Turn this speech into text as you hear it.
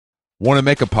Want to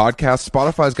make a podcast?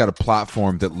 Spotify's got a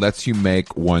platform that lets you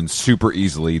make one super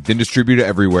easily, then distribute it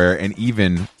everywhere, and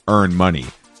even earn money.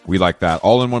 We like that.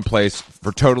 All in one place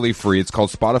for totally free. It's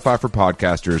called Spotify for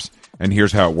Podcasters, and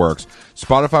here's how it works.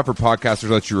 Spotify for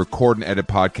Podcasters lets you record and edit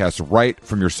podcasts right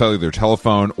from your cellular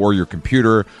telephone or your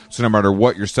computer, so no matter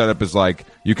what your setup is like,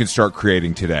 you can start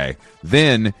creating today.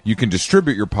 Then you can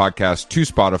distribute your podcast to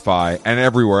Spotify and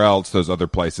everywhere else, those other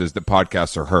places that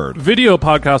podcasts are heard. Video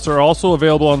podcasts are also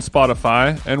available on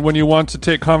Spotify, and when you want to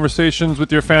take conversations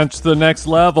with your fans to the next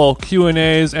level,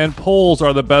 Q&As and polls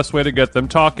are the best way to get them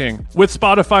talking. With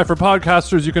Spotify for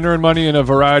Podcasters, you can earn money in a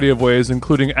variety of ways,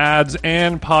 including ads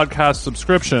and podcast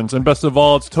subscriptions. And best of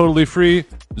all, it's totally free,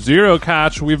 zero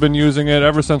catch. We've been using it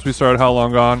ever since we started How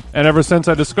Long Gone. And ever since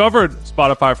I discovered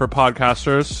Spotify for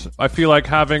Podcasters, I feel like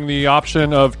having the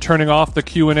option of turning off the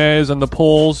Q&As and the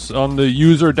polls on the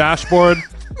user dashboard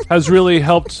has really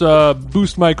helped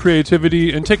boost my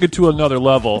creativity and take it to another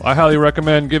level. I highly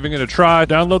recommend giving it a try.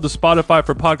 Download the Spotify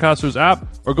for Podcasters app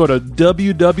or go to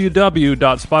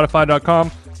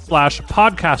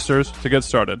www.spotify.com/podcasters to get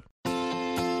started.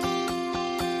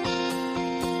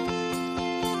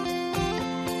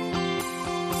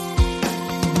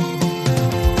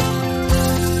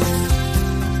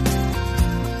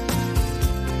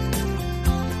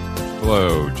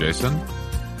 Hello, Jason.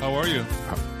 How are you?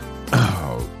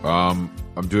 I'm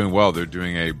doing well. They're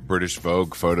doing a British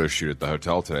Vogue photo shoot at the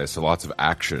hotel today, so lots of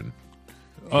action.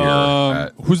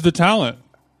 Who's the talent?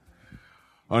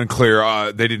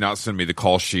 Unclear. They did not send me the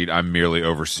call sheet. I'm merely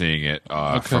overseeing it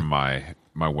from my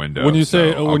window. When you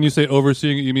say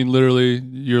overseeing it, you mean literally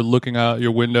you're looking out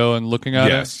your window and looking at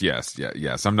it? Yes.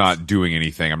 I'm not doing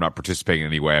anything. I'm not participating in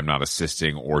any way. I'm not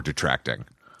assisting or detracting.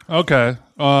 Okay.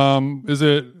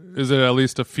 Is it at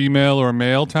least a female or a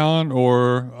male talent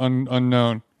or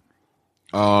unknown?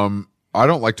 I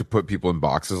don't like to put people in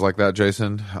boxes like that,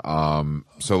 Jason.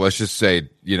 So let's just say,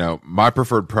 my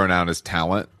preferred pronoun is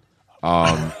talent.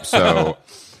 So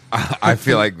I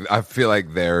feel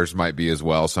like theirs might be as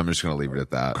well. So I'm just going to leave it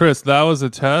at that. Chris, that was a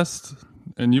test,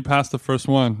 and you passed the first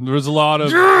one. This is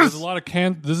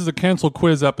a cancel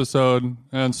quiz episode,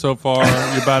 and so far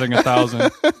you're batting 1,000.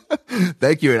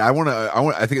 Thank you. And I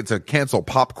think it's a cancel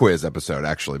pop quiz episode,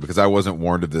 actually, because I wasn't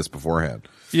warned of this beforehand.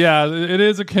 Yeah, it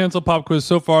is a cancel pop quiz.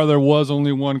 So far, there was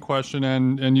only one question,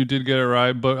 and you did get it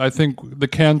right. But I think the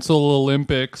cancel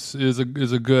Olympics is a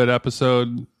good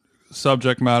episode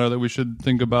subject matter that we should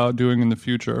think about doing in the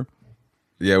future.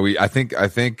 Yeah, I think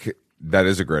that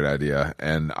is a great idea,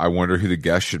 and I wonder who the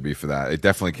guest should be for that. It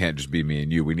definitely can't just be me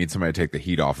and you. We need somebody to take the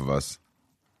heat off of us.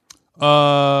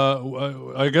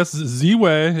 I guess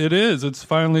Z-Way. It is. It's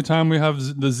finally time we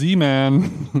have the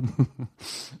Z-Man.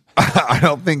 I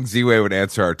don't think Z-Way would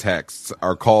answer our texts,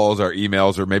 our calls, our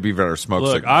emails, or maybe even our smoke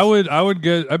signals.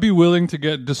 I'd be willing to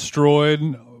get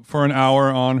destroyed for an hour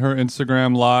on her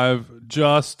Instagram live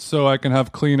just so I can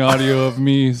have clean audio of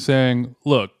me saying,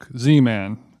 "Look,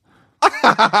 Z-Man." And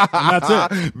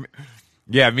that's it.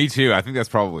 Yeah, me too. I think that's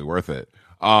probably worth it.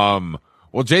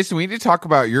 Well, Jason, we need to talk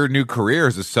about your new career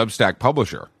as a Substack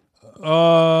publisher.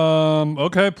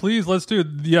 Okay, please, let's do it.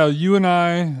 Yeah, you and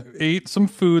I ate some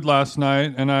food last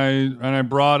night, and I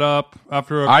brought up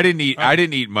after I didn't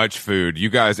eat much food. You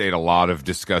guys ate a lot of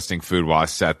disgusting food while I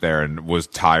sat there and was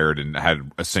tired and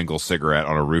had a single cigarette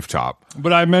on a rooftop.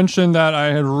 But I mentioned that I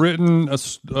had written a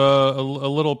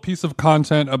little piece of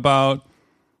content about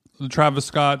the Travis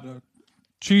Scott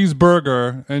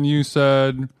cheeseburger, and you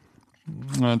said,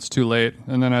 "Oh, it's too late."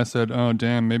 And then I said, "Oh,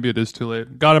 damn, maybe it is too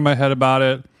late." Got in my head about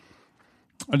it.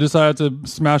 I decided to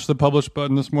smash the publish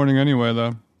button this morning anyway,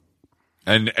 though.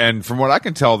 And from what I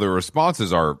can tell, the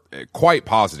responses are quite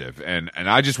positive. And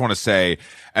I just want to say,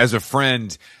 as a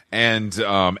friend and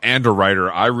a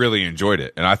writer, I really enjoyed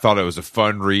it. And I thought it was a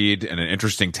fun read and an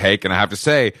interesting take. And I have to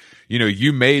say,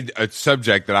 you made a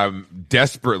subject that I'm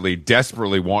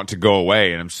desperately want to go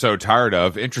away and I'm so tired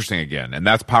of interesting again. And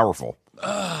that's powerful.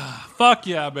 Fuck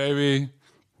yeah, baby.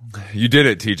 You did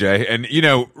it, TJ. And,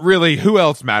 really, who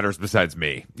else matters besides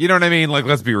me? You know what I mean? Like,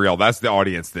 let's be real. That's the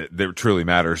audience that truly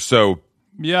matters. So,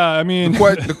 yeah, I mean,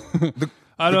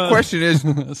 the question is,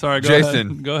 sorry,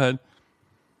 Jason. Go ahead.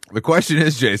 The question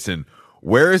is, Jason,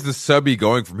 where is the subby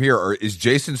going from here? Or is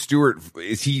Jason Stewart,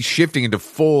 is he shifting into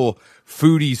full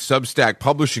foodie Substack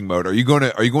publishing mode? Are you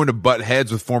going to butt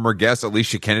heads with former guest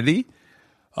Alicia Kennedy?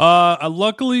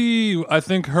 Luckily, I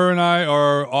think her and I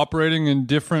are operating in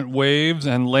different waves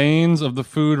and lanes of the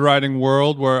food writing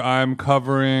world, where I'm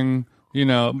covering,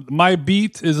 my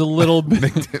beat is a little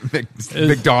bit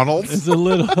McDonald's is a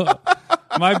little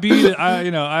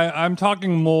I'm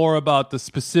talking more about the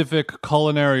specific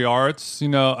culinary arts.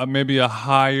 Maybe a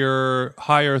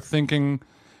higher thinking.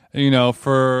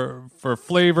 For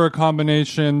flavor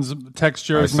combinations,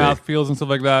 textures, mouthfeels, and stuff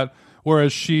like that.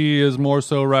 Whereas she is more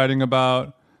so writing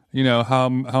about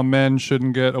how men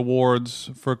shouldn't get awards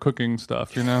for cooking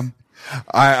stuff.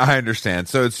 I understand.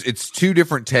 So it's two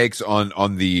different takes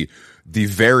on the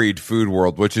varied food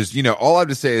world, which is, all I have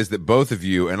to say is that both of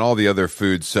you and all the other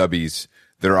food subbies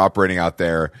that are operating out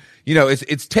there,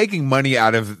 it's taking money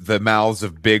out of the mouths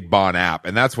of Big Bon App,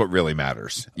 and that's what really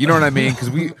matters. You know what I mean? Because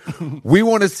we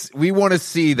want to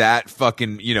see that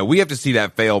fucking, we have to see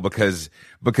that fail because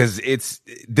it's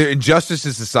the injustice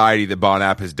to society that Bon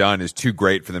App has done is too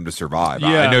great for them to survive.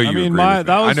 Yeah, I know you agree with me. That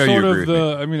was I know sort you agree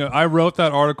of with me. I wrote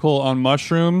that article on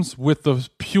mushrooms with the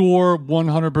pure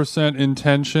 100%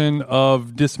 intention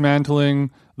of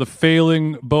dismantling the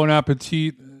failing Bon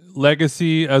Appetit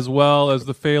legacy as well as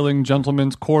the failing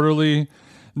Gentleman's Quarterly,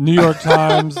 New York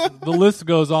Times. The list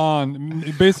goes on.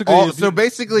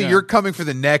 Basically, you're coming for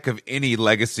the neck of any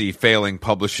legacy failing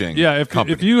publishing. Yeah,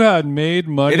 company. if you had made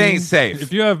money, it ain't safe.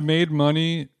 If you have made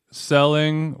money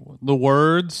selling the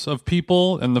words of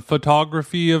people and the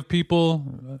photography of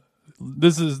people,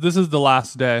 this is the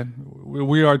last day.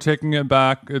 We are taking it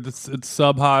back. It's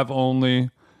Subhive only.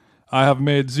 I have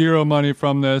made zero money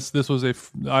from this. This was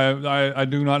I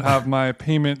do not have my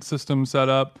payment system set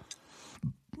up.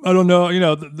 I don't know.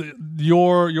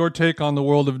 Your take on the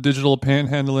world of digital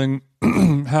panhandling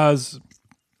has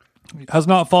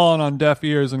not fallen on deaf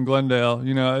ears in Glendale.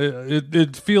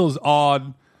 It feels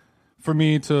odd for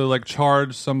me to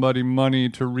charge somebody money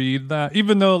to read that,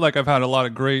 even though I've had a lot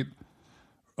of great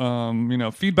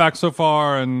feedback so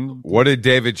far. And what did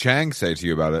David Chang say to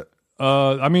you about it?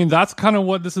 That's kind of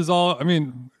what this is all.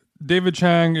 David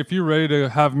Chang, if you're ready to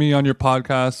have me on your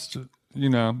podcast,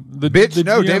 David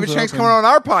Chang's coming on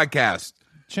our podcast.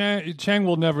 Chang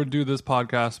will never do this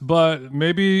podcast, but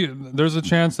maybe there's a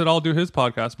chance that I'll do his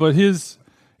podcast. But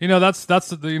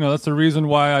that's the reason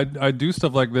why I do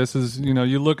stuff like this is,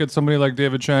 you look at somebody like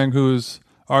David Chang, who's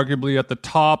arguably at the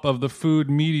top of the food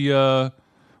media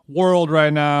world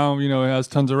right now. He has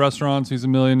tons of restaurants. He's a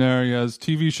millionaire. He has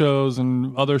TV shows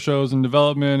and other shows in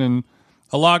development and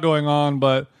a lot going on.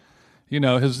 But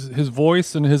his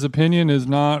voice and his opinion is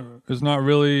not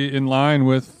really in line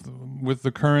with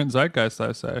the current zeitgeist.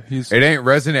 I say it ain't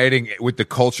resonating with the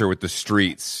culture, with the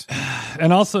streets.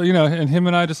 And also, and him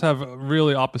and I just have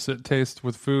really opposite taste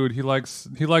with food. He likes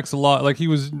a lot. Like he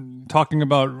was talking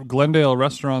about Glendale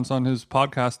restaurants on his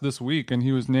podcast this week, and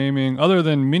he was naming, other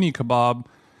than Mini Kebab,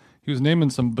 he was naming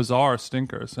some bizarre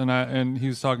stinkers, and he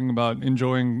was talking about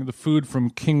enjoying the food from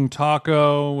King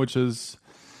Taco, which is,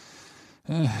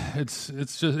 it's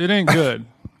just, it ain't good.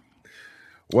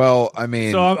 Well,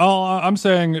 so I'm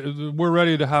saying we're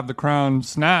ready to have the crown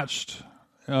snatched.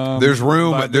 There's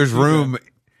room.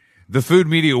 The food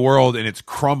media world in its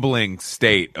crumbling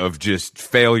state of just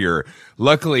failure.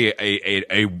 Luckily,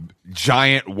 a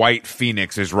giant white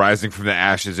phoenix is rising from the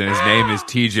ashes, and his name is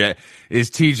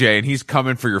TJ, and he's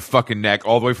coming for your fucking neck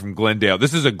all the way from Glendale.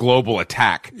 This is a global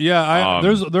attack. Yeah,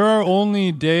 there are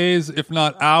only days, if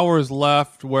not hours,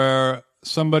 left where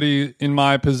somebody in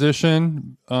my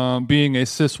position, being a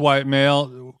cis white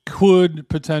male, could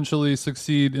potentially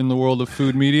succeed in the world of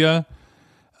food media.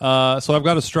 So I've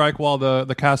got to strike while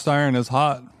the cast iron is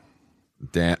hot.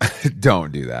 Damn,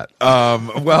 don't do that.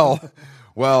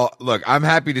 Well, look, I'm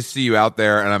happy to see you out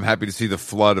there, and I'm happy to see the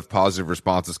flood of positive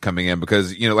responses coming in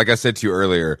because, like I said to you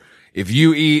earlier, if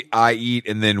you eat, I eat,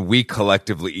 and then we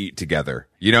collectively eat together,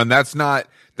 and that's not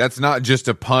just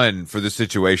a pun for the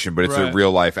situation, but it's a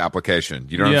real life application.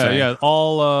 You know what I'm saying? Yeah.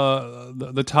 All,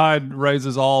 the tide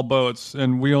raises all boats,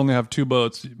 and we only have two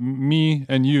boats, me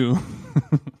and you.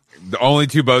 The only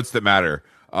two boats that matter.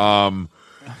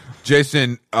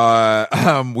 Jason,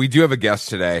 we do have a guest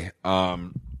today.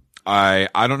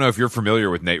 I don't know if you're familiar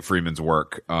with Nate Freeman's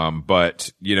work,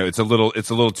 but it's a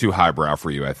little too highbrow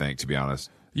for you, I think, to be honest.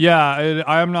 Yeah,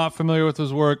 I am not familiar with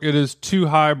his work. It is too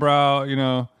highbrow.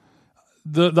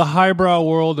 The highbrow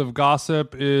world of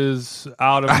gossip is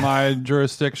out of my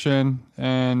jurisdiction,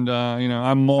 and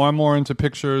I'm more into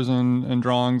pictures and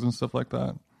drawings and stuff like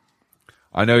that.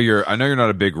 I know you're not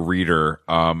a big reader,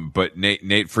 but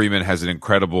Nate Freeman has an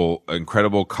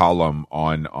incredible column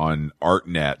on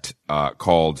ArtNet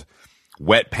called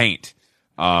Wet Paint.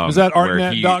 Is that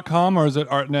artnet.com or is it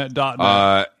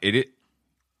artnet.net?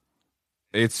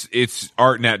 It's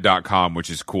artnet.com, which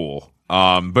is cool.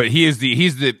 But he's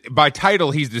the by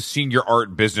title he's the senior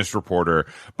art business reporter,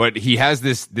 but he has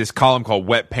this column called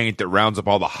Wet Paint that rounds up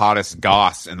all the hottest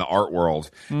goss in the art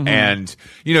world. And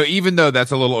even though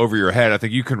that's a little over your head, I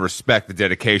think you can respect the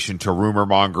dedication to rumor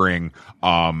mongering,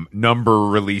 number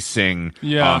releasing,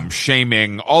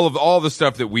 shaming, all the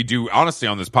stuff that we do honestly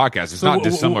on this podcast. It's not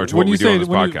dissimilar to what we do on this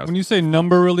podcast. When you say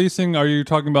number releasing, are you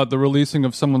talking about the releasing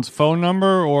of someone's phone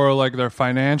number or like their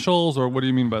financials, or what do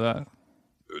you mean by that?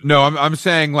 No, I'm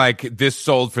saying like this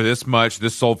sold for this much,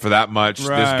 this sold for that much, this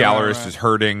gallerist is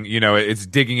hurting. It's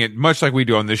digging it much like we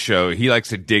do on this show. He likes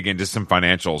to dig into some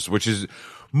financials, which is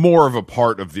more of a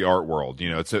part of the art world.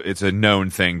 It's a known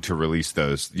thing to release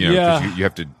those. Because you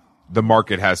have to. The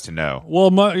market has to know.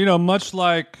 Well, much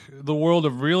like the world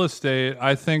of real estate,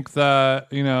 I think that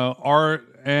art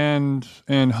and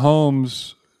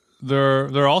homes,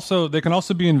 they can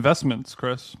also be investments,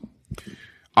 Chris.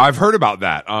 I've heard about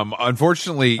that.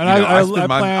 Unfortunately, and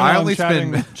I only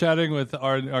spend chatting with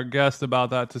our guest about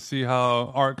that to see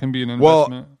how art can be an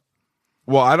investment.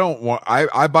 Well,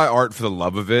 I buy art for the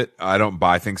love of it. I don't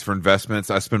buy things for investments.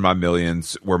 I spend my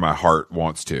millions where my heart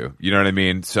wants to. You know what I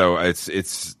mean? So it's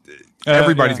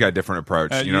everybody's got a different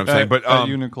approach. You know what I'm saying? But at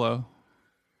Uniqlo.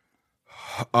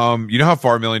 You know how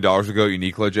far $1 million would go at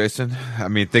Uniqlo, Jason? I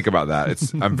mean, think about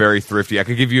that. I'm very thrifty. I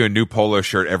could give you a new polo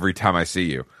shirt every time I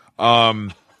see you.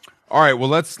 All right, well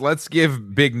let's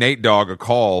give Big Nate Dogg a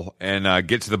call and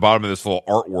get to the bottom of this little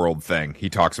art world thing he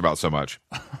talks about so much.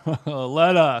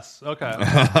 Let us. Okay.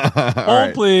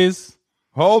 Hold, please.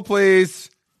 Hold, please.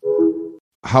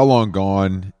 How Long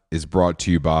Gone is brought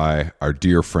to you by our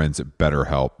dear friends at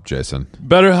BetterHelp, Jason.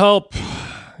 BetterHelp,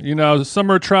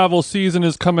 summer travel season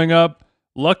is coming up.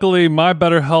 Luckily, my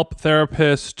BetterHelp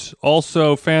therapist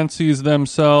also fancies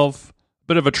themselves a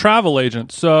bit of a travel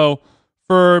agent. So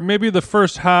for maybe the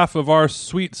first half of our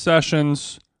sweet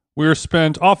sessions, we were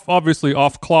spent obviously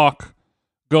off clock,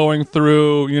 going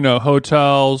through,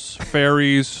 hotels,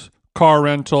 ferries, car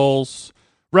rentals,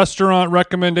 restaurant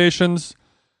recommendations.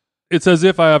 It's as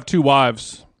if I have two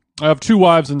wives. I have two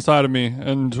wives inside of me,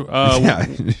 and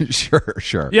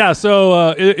sure. Yeah, so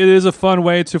it is a fun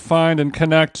way to find and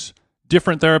connect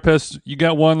different therapists. You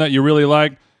get one that you really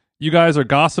like. You guys are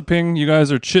gossiping. You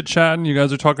guys are chit-chatting. You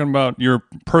guys are talking about your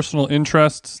personal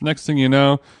interests. Next thing you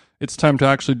know, it's time to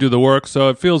actually do the work. So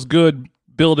it feels good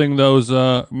building those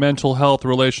mental health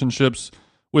relationships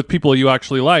with people you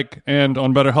actually like. And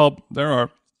on BetterHelp, there are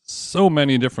so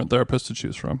many different therapists to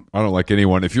choose from. I don't like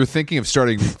anyone. If you're thinking of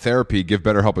starting therapy, give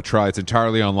BetterHelp a try. It's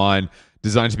entirely online,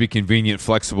 designed to be convenient,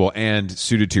 flexible, and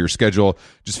suited to your schedule.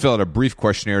 Just fill out a brief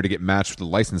questionnaire to get matched with a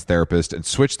licensed therapist and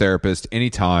switch therapist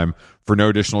anytime for no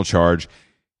additional charge.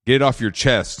 Get it off your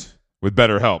chest with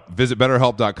BetterHelp. Visit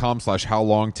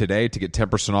BetterHelp.com/howlong today to get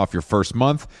 10% off your first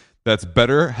month. That's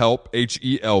BetterHelp,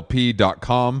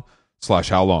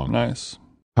 HELP.com/howlong. Nice.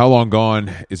 How Long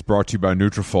Gone is brought to you by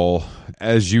Nutrafol.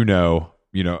 As you know,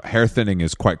 hair thinning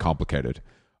is quite complicated.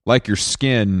 Like your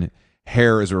skin,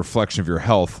 hair is a reflection of your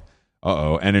health.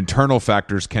 And internal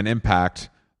factors can impact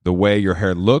the way your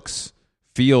hair looks,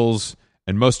 feels,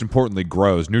 and most importantly,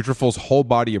 grows. Nutrafol's whole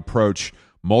body approach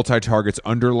multi-targets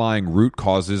underlying root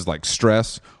causes like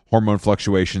stress, hormone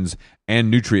fluctuations,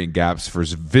 and nutrient gaps for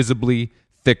visibly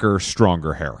thicker,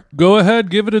 stronger hair. Go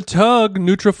ahead, give it a tug.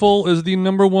 Nutrafol is the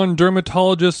 #1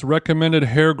 dermatologist recommended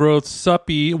hair growth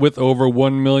suppy with over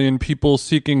 1 million people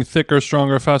seeking thicker,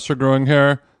 stronger, faster growing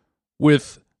hair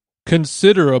with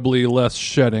considerably less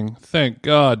shedding. Thank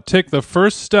God. Take the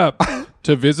first step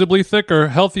to visibly thicker,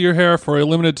 healthier hair for a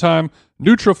limited time.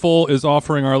 Nutrafol is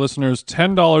offering our listeners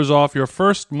 $10 off your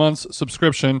first month's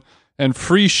subscription and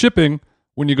free shipping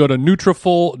when you go to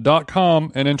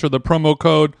Nutrafol.com and enter the promo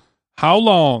code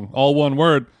HOWLONG, all one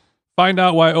word. Find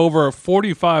out why over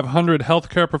 4,500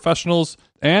 healthcare professionals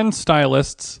and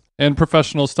stylists and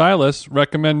professional stylists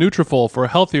recommend Nutrafol for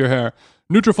healthier hair.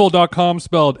 Nutrafol.com,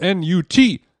 spelled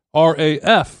Nutrafol.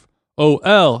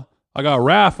 I got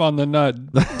RAF on the nut.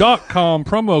 .com,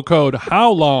 promo code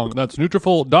HOWLONG. That's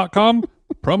Nutrafol.com,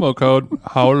 promo code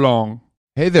HOWLONG.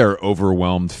 Hey there,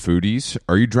 overwhelmed foodies.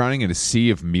 Are you drowning in a sea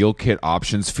of meal kit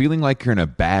options, feeling like you're in a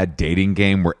bad dating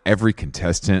game where every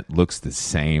contestant looks the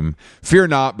same? Fear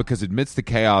not, because amidst the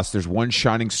chaos, there's one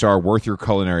shining star worth your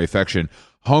culinary affection.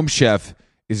 Home Chef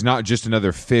is not just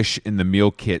another fish in the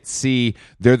meal kit sea.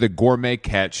 They're the gourmet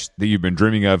catch that you've been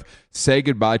dreaming of. Say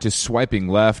goodbye to swiping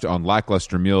left on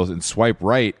lackluster meals and swipe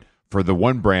right for the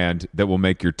one brand that will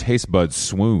make your taste buds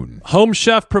swoon. Home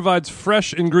Chef provides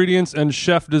fresh ingredients and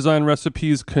chef-design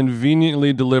recipes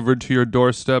conveniently delivered to your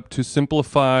doorstep to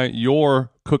simplify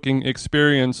your cooking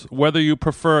experience. Whether you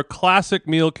prefer classic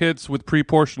meal kits with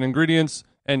pre-portioned ingredients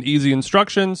and easy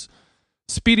instructions.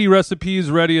 Speedy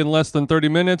recipes ready in less than 30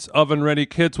 minutes. Oven-ready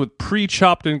kits with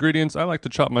pre-chopped ingredients. I like to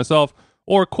chop myself.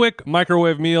 Or quick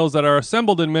microwave meals that are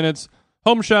assembled in minutes.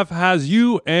 Home Chef has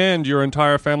you and your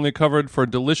entire family covered for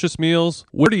delicious meals,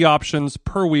 30 options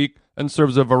per week, and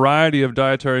serves a variety of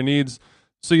dietary needs,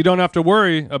 so you don't have to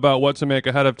worry about what to make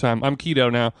ahead of time. I'm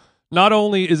keto now. Not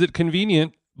only is it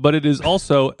convenient, but it is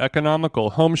also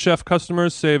economical. Home Chef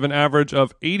customers save an average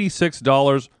of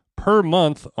 $86 per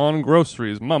month on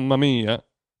groceries. Mamma mia.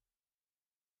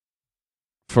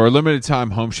 For a limited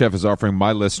time, Home Chef is offering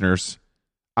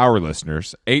our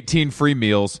listeners, 18 free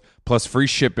meals plus free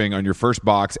shipping on your first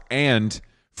box and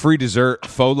free dessert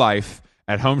for life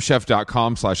at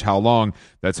homechef.com/howlong.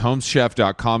 That's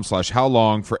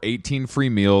homechef.com/howlong for 18 free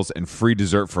meals and free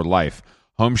dessert for life.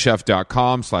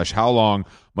 Homechef.com/howlong.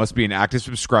 Must be an active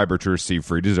subscriber to receive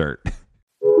free dessert.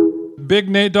 Big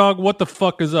Nate Dogg, what the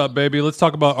fuck is up, baby? Let's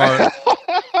talk about art.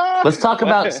 Let's talk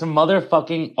about some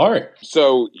motherfucking art.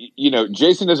 So,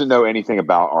 Jason doesn't know anything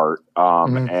about art.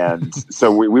 And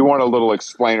so we want a little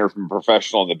explainer from a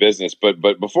professional in the business. But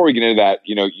before we get into that,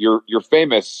 you're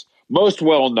famous, most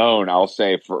well known, I'll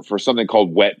say, for something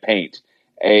called Wet Paint,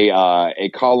 a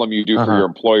column you do for your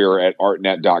employer at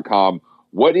artnet.com.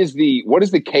 What is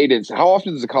the cadence? How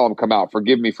often does the column come out?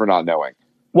 Forgive me for not knowing.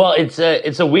 Well, it's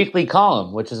a weekly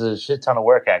column, which is a shit ton of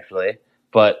work, actually.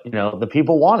 But, the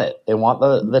people want it. They want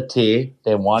the tea.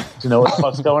 They want to know what the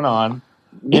fuck's going on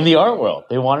in the art world.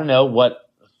 They want to know what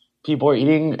people are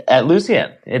eating at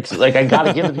Lucien. It's like, I got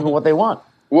to give the people what they want.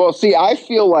 Well, see, I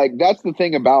feel like that's the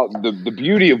thing about the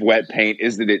beauty of Wet Paint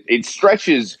is that it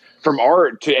stretches from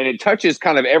art and it touches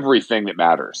kind of everything that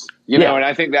matters. And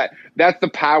I think that's the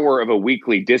power of a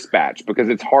weekly dispatch, because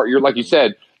it's hard. You're, like you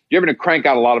said, you're going to crank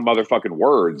out a lot of motherfucking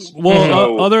words.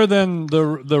 Well, other than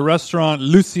the restaurant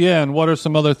Lucien, what are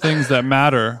some other things that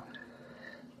matter?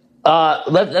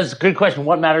 That's a good question.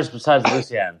 What matters besides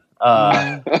Lucien?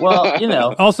 Well,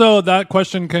 Also, that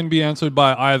question can be answered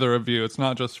by either of you. It's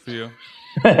not just for you.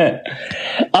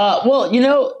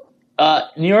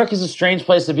 New York is a strange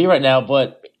place to be right now,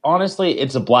 but honestly,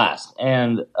 it's a blast.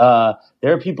 And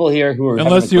there are people here who are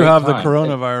unless you have time. The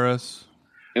coronavirus.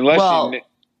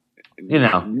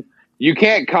 You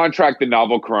can't contract the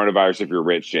novel coronavirus if you're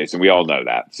rich, Jason. We all know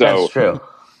that. So that's true.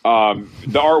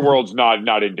 The art world's not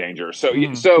in danger.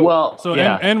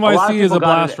 NYC is a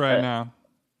blast right now.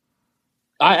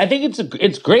 I think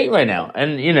it's great right now,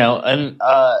 and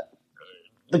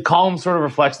the column sort of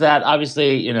reflects that.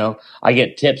 Obviously, I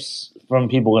get tips from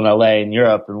people in LA and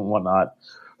Europe and whatnot.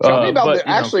 Tell me about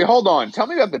hold on. Tell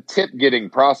me about the tip getting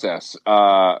process.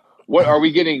 What are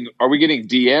we getting? Are we getting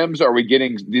DMs? Are we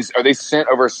getting these? Are they sent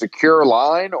over a secure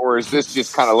line, or is this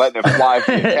just kind of letting it fly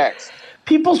via text?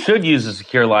 People should use a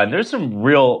secure line. There's some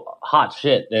real hot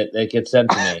shit that gets sent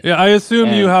to me. Yeah, I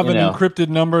assume you have an encrypted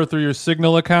number through your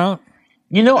Signal account.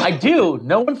 I do.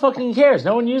 No one fucking cares.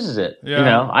 No one uses it.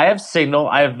 Yeah. I have Signal.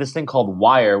 I have this thing called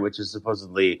Wire, which is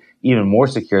supposedly even more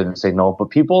secure than Signal. But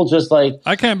people just like...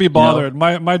 I can't be bothered.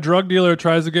 My drug dealer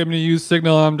tries to get me to use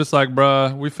Signal. I'm just like,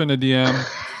 bruh, we finna DM.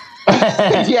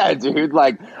 Yeah, dude.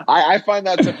 Like, I find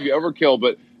that stuff to be overkill,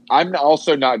 but I'm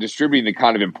also not distributing the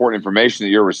kind of important information that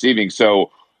you're receiving.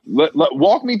 So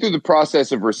walk me through the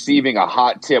process of receiving a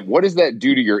hot tip. What does that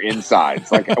do to your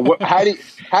insides? Like, how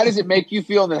does it make you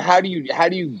feel? And then how do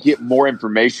you get more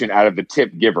information out of the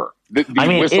tip giver, the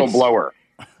whistleblower?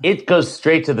 It goes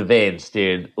straight to the veins,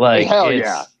 dude. Like,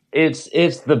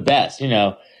 it's the best.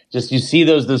 Just you see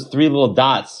those three little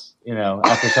dots.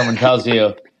 After someone tells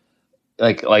you,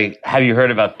 like, have you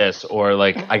heard about this? Or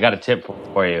like, I got a tip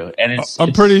for you. And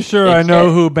I'm pretty sure I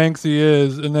know who Banksy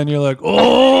is. And then you're like,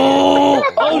 oh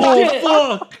shit.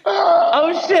 Fuck.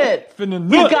 Oh shit.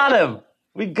 We got him.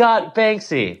 We got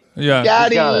Banksy. Yeah.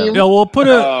 Got him. Yeah, well, put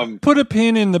a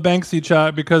pin in the Banksy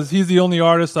chat because he's the only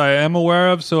artist I am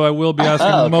aware of. So I will be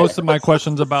asking most of my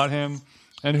questions about him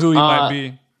and who he might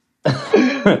be.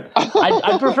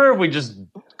 I prefer if we just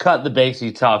cut the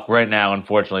Banksy talk right now,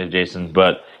 unfortunately, Jason.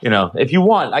 But, if you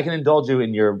want, I can indulge you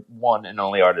in your one and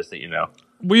only artist that you know.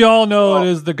 We all know it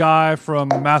is the guy from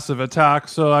Massive Attack,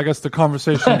 so I guess the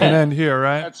conversation can end here,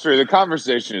 right? That's true. The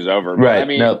conversation is over. Right. I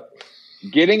mean,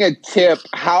 getting a tip,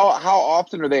 how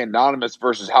often are they anonymous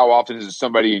versus how often is it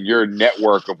somebody in your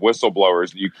network of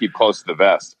whistleblowers that you keep close to the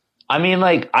vest? I mean,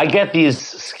 like, I get these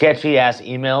sketchy-ass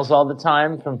emails all the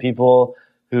time from people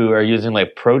who are using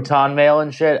like Proton Mail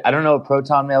and shit. I don't know what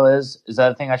Proton Mail is. Is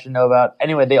that a thing I should know about?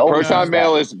 Anyway, they always Proton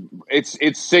Mail is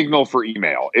it's Signal for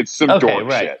email. It's some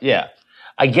dork shit. Yeah,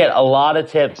 I get a lot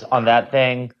of tips on that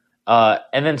thing,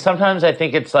 and then sometimes I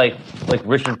think it's like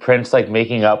Richard Prince like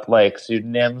making up like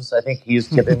pseudonyms. I think he's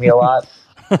tipping me a lot.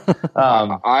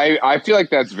 I feel like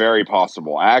that's very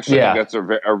possible. I actually think that's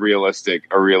a realistic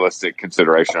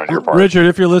consideration on your part. Richard,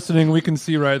 if you're listening, we can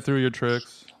see right through your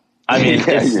tricks. I mean,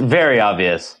 it's very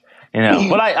obvious,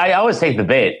 But I always take the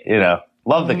bait,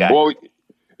 Love the guy. Well,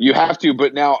 you have to,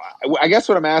 but now I guess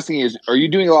what I'm asking is, are you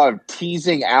doing a lot of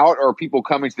teasing out, or are people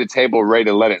coming to the table ready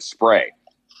to let it spray?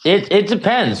 It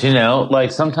depends,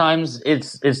 Like sometimes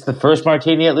it's the first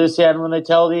martini at Lucian when they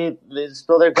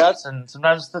spill their guts, and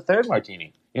sometimes it's the third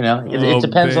martini. It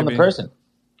depends on the person.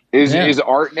 Is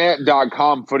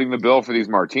artnet.com footing the bill for these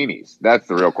martinis? That's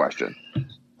the real question.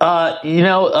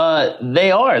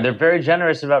 They are. They're very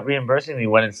generous about reimbursing me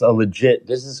when it's a legit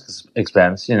business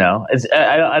expense.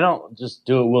 I don't just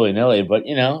do it willy nilly, but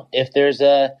if there's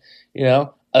a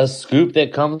scoop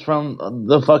that comes from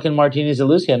the fucking martinis at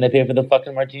Lucian, they pay for the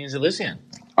fucking martinis at Lucian.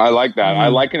 I like that. I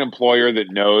like an employer that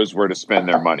knows where to spend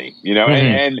their money.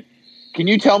 And can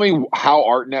you tell me how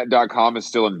artnet.com is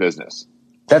still in business?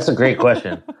 That's a great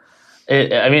question.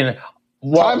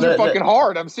 Times are fucking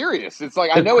hard. I'm serious. It's like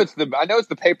I know it's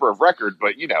the paper of record,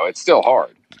 but it's still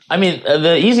hard. I mean,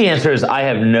 the easy answer is I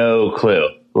have no clue.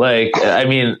 Like, there's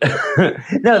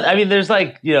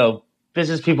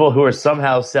business people who are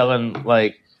somehow selling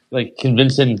like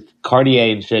convincing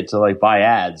Cartier and shit to like buy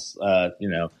ads,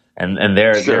 and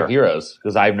they're heroes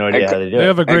because I have no idea how they do it. They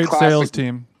have a great sales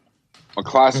team. A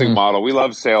classic model. We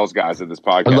love sales guys at this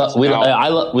podcast. We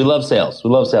love sales. We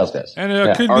love sales guys. And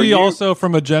it could be also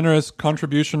from a generous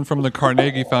contribution from the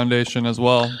Carnegie Foundation as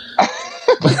well.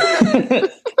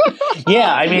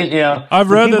 Yeah, I've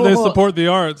read that they support the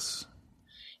arts.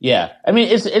 Yeah, I mean,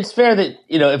 it's fair that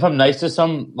if I'm nice to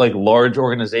some like large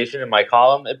organization in my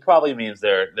column, it probably means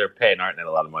they're paying ArtNet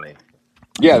a lot of money.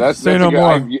 Yeah, that's say no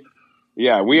more.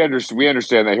 Yeah, we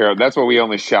understand that here. That's why we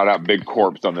only shout out big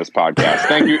corps on this podcast.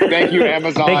 Thank you,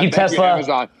 Amazon. Thank you,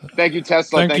 Tesla. Thank you,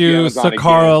 Tesla. Thank you, Amazon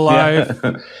Sakara Life.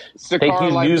 Thank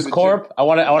you, News Corp. I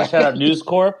want to shout out News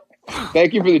Corp.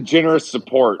 Thank you for the generous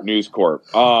support, News Corp.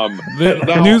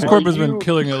 News Corp has been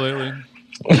killing it lately.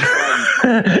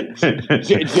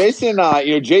 Jason,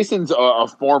 Jason's a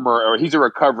former, or he's a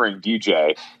recovering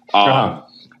DJ.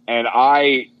 And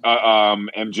I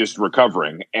am just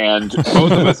recovering, and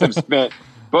both of us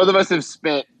have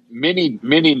spent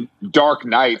many dark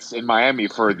nights in Miami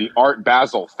for the Art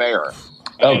Basel Fair.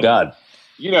 Oh God!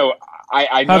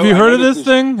 I know, Have you heard of this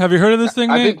thing? Have you heard of this thing,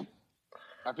 Nate?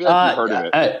 I feel like you've heard of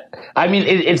it. I mean,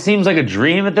 it seems like a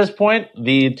dream at this point.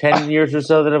 The 10 years or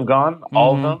so that have gone,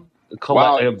 all of them, a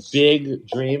big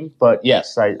dream. But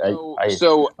yes, I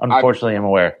unfortunately am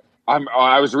aware.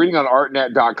 I was reading on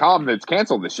artnet.com that it's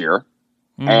canceled this year,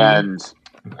 and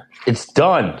it's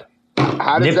done.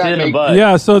 How does that make?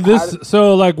 Yeah, so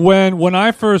when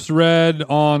I first read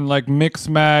on like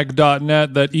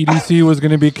mixmag.net that EDC was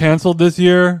going to be canceled this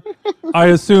year, I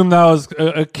assumed that was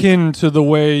akin to the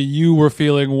way you were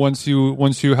feeling once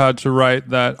you had to write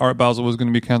that Art Basel was going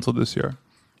to be canceled this year.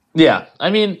 Yeah,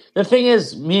 I mean, the thing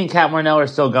is, me and Kat Mornell are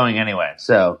still going anyway,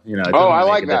 so I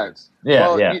like that. Difference.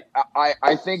 Yeah.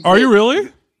 I think. Are you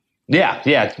really? Yeah.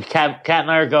 Kat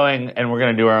and I are going, and we're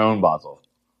going to do our own Basel.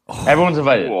 Everyone's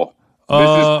invited. Cool. This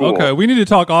is cool. Okay, we need to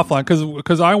talk offline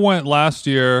because I went last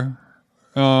year.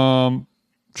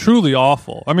 Truly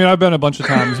awful. I mean, I've been a bunch of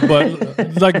times,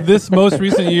 but like this most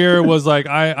recent year was like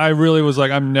I really was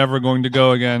like I'm never going to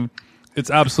go again. It's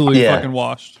absolutely fucking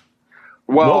washed.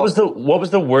 Well, what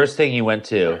was the worst thing you went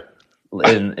to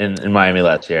in Miami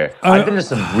last year? I've been to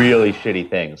some really shitty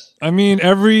things. I mean,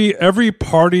 every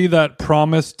party that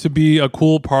promised to be a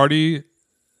cool party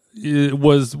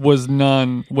was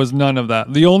none of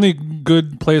that. The only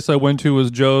good place I went to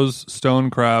was Joe's Stone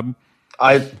Crab.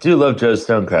 I do love Joe's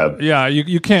Stone Crab. Yeah,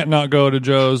 you can't not go to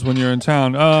Joe's when you're in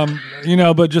town.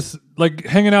 But just like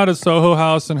hanging out at Soho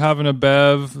House and having a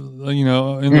bev,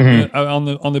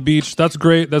 on the beach, that's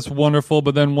great, that's wonderful.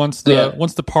 But then once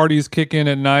the parties kick in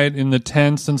at night in the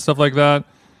tents and stuff like that,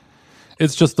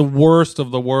 it's just the worst of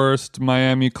the worst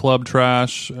Miami club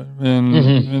trash,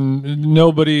 and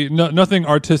nothing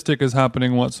artistic is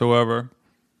happening whatsoever.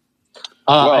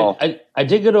 I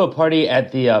did go to a party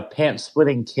at the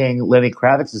pants-splitting king Lenny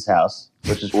Kravitz's house,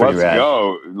 which is pretty rad. Let's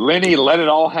go. Lenny, let it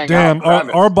all hang out. Damn,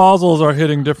 our Basels are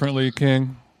hitting differently,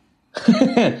 King.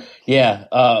 Yeah,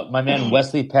 my man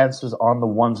Wesley Pence was on the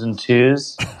ones and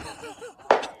twos.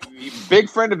 Big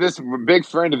friend of this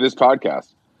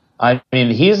podcast. I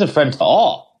mean, he's a friend to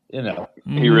all,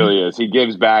 He really is. He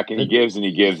gives back, and he gives, and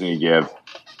he gives, and he gives.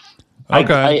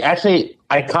 Okay.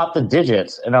 I caught the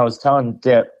digits, and I was telling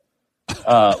Dip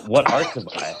what art to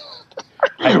buy.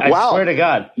 I swear to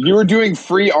God. You were doing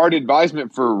free art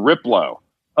advisement for Riplo.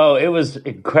 Oh, it was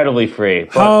incredibly free.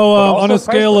 How also on a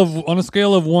scale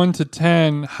priceless. of 1 to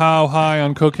 10, how high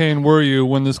on cocaine were you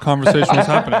when this conversation was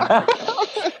happening?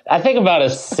 I think about a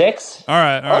 6. All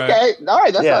right. Okay, all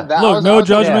right. That's Yeah. not that. Look, no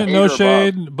judgment, no eight or above.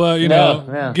 shade, but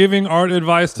No. giving art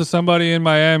advice to somebody in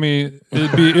Miami,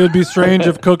 it'd be strange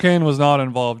if cocaine was not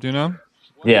involved.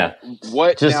 Yeah.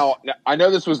 What now? I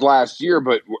know this was last year,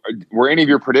 but were any of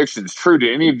your predictions true?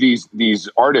 Did any of these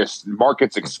artists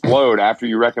markets explode after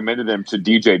you recommended them to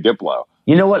DJ Diplo?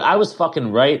 You know what? I was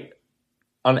fucking right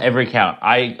on every count.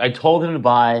 I told him to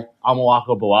buy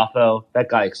Amawako Boafo. That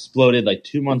guy exploded like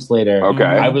 2 months later. Okay.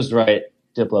 I was right.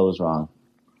 Diplo was wrong.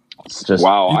 It's just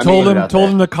Wow. You I told mean,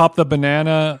 him to cop the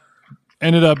banana.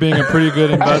 Ended up being a pretty good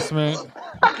investment.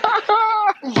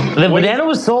 The banana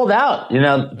was sold out.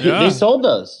 They sold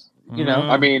those.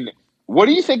 I mean, what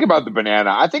do you think about the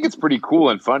banana? I think it's pretty cool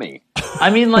and funny.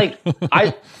 I mean, like,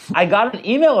 I got an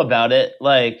email about it,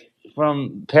 like,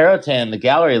 from Perotan, the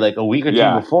gallery, like a week or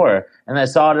two before, and I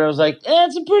saw it, and I was like,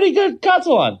 it's a pretty good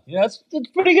Catalan. It's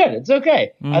pretty good. It's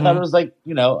okay. Mm-hmm. I thought it was, like,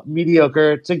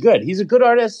 mediocre to good. He's a good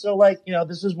artist, so, like,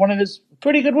 this is one of his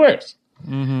pretty good works.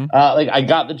 Mm-hmm. Like, I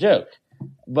got the joke.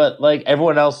 But, like,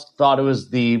 everyone else thought it was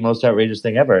the most outrageous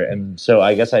thing ever, and so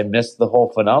I guess I missed the whole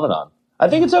phenomenon. I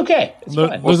think it's okay. It's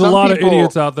fine. There's a lot of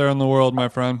idiots out there in the world, my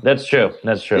friend. That's true.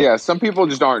 Yeah, some people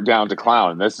just aren't down to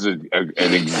clown. This is an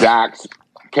exact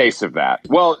case of that.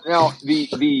 Well, now the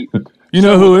you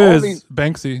know who is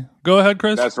Banksy? Go ahead,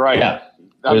 Chris. That's right. Yeah.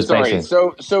 I'm sorry.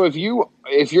 Banksy. So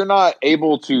if you're not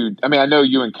able to, I mean, I know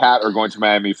you and Kat are going to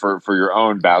Miami for your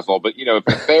own Basil, but if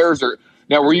the fairs are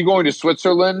now, were you going to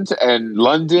Switzerland and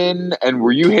London, and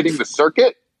were you hitting the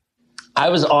circuit? I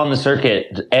was on the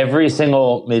circuit every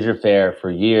single major fair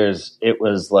for years. It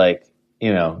was like,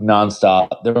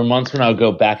 nonstop. There were months when I would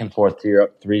go back and forth to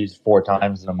Europe 3-4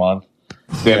 times in a month.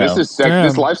 Damn,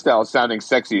 this lifestyle is sounding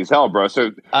sexy as hell, bro.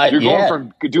 So you're going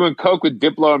from doing coke with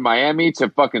Diplo in Miami to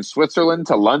fucking Switzerland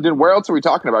to London. Where else are we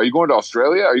talking about? Are you going to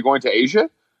Australia? Are you going to Asia?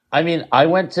 I mean, I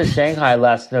went to Shanghai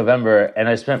last November, and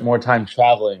I spent more time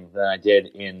traveling than I did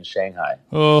in Shanghai.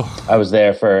 Oh, I was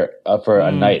there for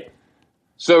a night.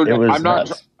 So I'm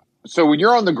not. So when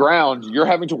you're on the ground, you're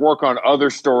having to work on other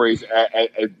stories.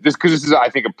 This is, I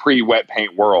think, a pre-wet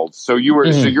paint world. So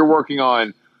you're working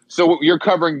on. So you're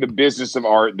covering the business of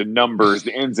art, the numbers,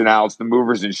 the ins and outs, the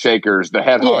movers and shakers, the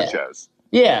head honchos.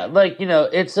 Yeah, like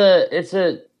it's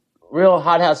a real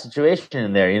hothouse situation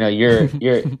in there. You're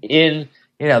in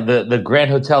the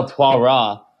Grand Hotel Trois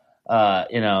Rats,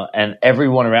 and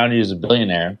everyone around you is a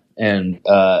billionaire, and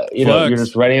you're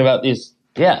just writing about these.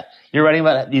 Yeah, you're writing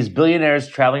about these billionaires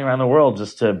traveling around the world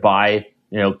just to buy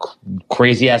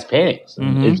crazy ass paintings.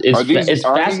 Mm-hmm. It's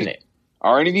fascinating.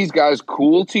 Are any of these guys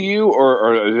cool to you,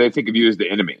 or do they think of you as the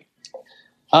enemy?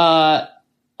 I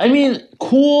mean,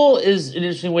 cool is an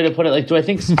interesting way to put it. Like, do I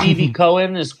think Stevie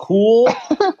Cohen is cool?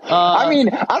 I mean,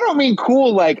 I don't mean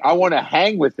cool like I want to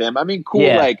hang with him. I mean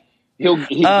cool like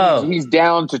he's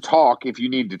down to talk if you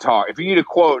need to talk. If you need a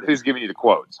quote, who's giving you the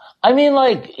quotes? I mean,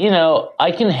 like,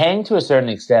 I can hang to a certain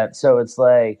extent. So it's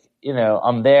like,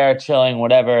 I'm there chilling,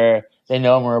 whatever. They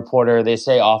know I'm a reporter. They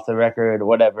say off the record,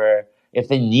 whatever. If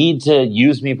they need to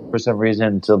use me for some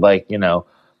reason to, like,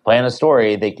 plan a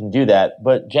story, they can do that.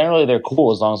 But generally, they're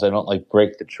cool as long as I don't, like,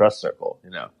 break the trust circle,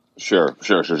 Sure.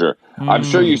 I'm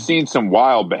sure you've seen some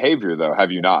wild behavior, though, have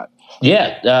you not?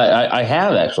 Yeah, I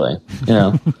have, actually.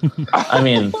 I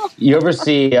mean, you ever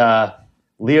see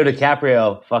Leo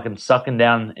DiCaprio fucking sucking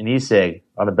down an e-cig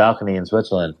on a balcony in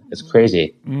Switzerland? It's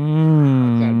crazy.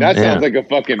 That sounds like a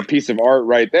fucking piece of art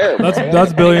right there.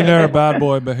 That's billionaire bad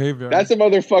boy behavior. That's a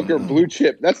motherfucking blue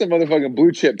chip. That's a motherfucking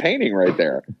blue chip painting right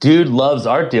there. Dude loves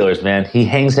art dealers, man. He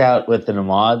hangs out with the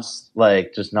nomads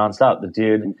like just nonstop. The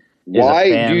dude.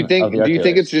 Why do you think? Do you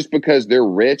think it's just because they're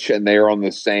rich and they are on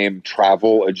the same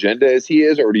travel agenda as he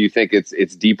is, or do you think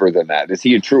it's deeper than that? Is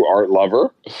he a true art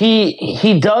lover?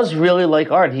 He does really like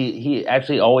art. He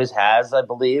actually always has, I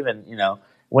believe, and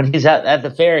when he's at the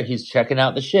fair, he's checking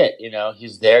out the shit.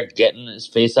 He's there getting his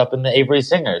face up in the Avery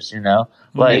Singers.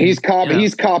 Like he's copping.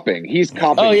 He's copping.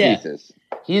 Oh, yeah. Pieces.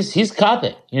 He's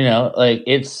copping. Like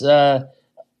it's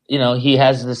he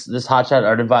has this hotshot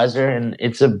art advisor, and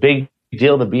it's a big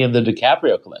deal to be in the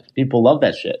DiCaprio collection. People love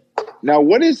that shit. Now,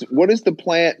 what is the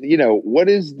plan? What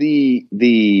is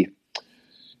the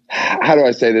how do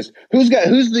I say this? Who's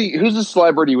the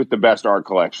celebrity with the best art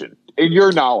collection? In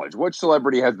your knowledge, which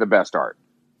celebrity has the best art?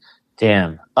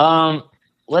 Damn.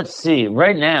 Let's see.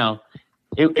 Right now,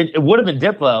 it would have been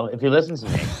Diplo if he listens to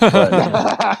me.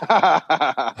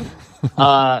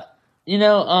 But,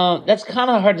 that's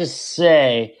kind of hard to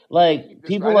say. Like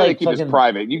people like keep this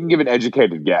private. You can give an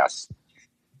educated guess.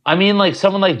 I mean, like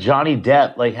someone like Johnny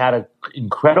Depp, like had an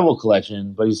incredible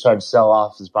collection, but he started to sell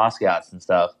off his Basquiat's and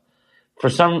stuff. For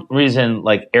some reason,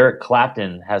 like Eric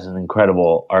Clapton has an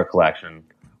incredible art collection,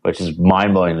 which is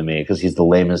mind blowing to me because he's the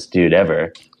lamest dude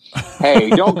ever. Hey,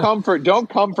 don't come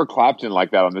for Clapton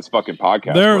like that on this fucking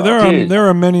podcast. There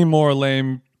are many more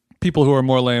lame people who are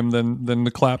more lame than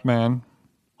the Clap man.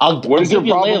 What is your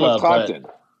problem with Clapton?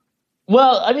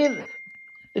 Well, I mean,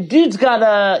 the dude's got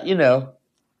a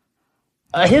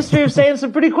history of saying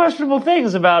some pretty questionable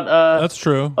things about that's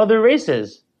true. Other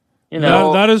races. You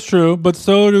know, that is true, but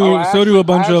so do a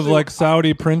bunch of like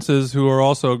Saudi princes who are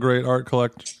also great art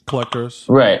collectors.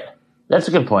 Right, that's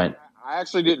a good point. I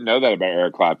actually didn't know that about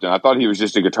Eric Clapton. I thought he was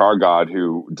just a guitar god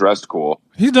who dressed cool.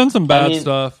 He's done some bad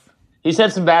stuff. He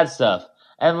said some bad stuff,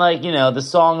 and like the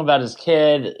song about his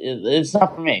kid, it's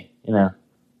not for me.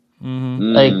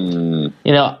 Like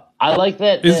I like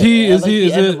that.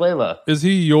 Is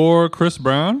he your Chris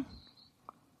Brown?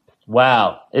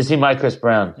 Wow, is he my Chris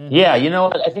Brown? Mm-hmm. Yeah, you know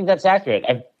what? I think that's accurate.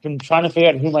 I've been trying to figure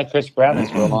out who my Chris Brown is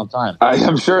for a long time.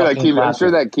 I'm sure that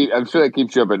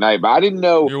keeps you up at night. But I didn't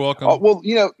know. You're welcome. Well,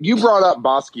 you brought up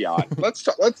Basquiat.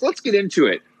 Let's get into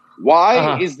it.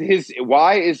 Why is his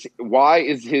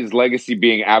legacy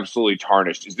being absolutely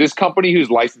tarnished? Is this company who's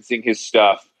licensing his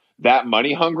stuff that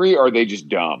money hungry, or are they just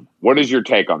dumb? What is your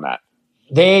take on that?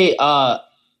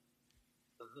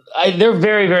 They're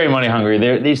very, very money hungry.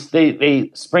 They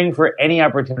spring for any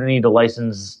opportunity to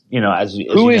license.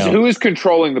 Who is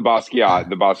controlling the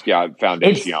Basquiat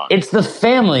Foundation? It's the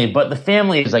family, but the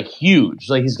family is like huge.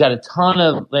 Like he's got a ton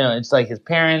of. It's like his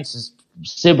parents, his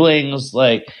siblings,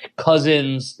 like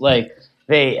cousins. Like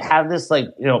they have this they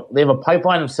have a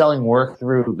pipeline of selling work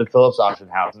through the Phillips auction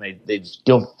house, and they just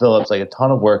give Phillips like a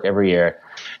ton of work every year.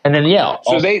 And then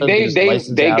so they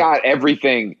got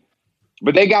everything.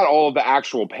 But they got all of the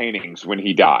actual paintings when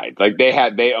he died. Like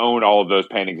they own all of those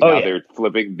paintings now. Yeah.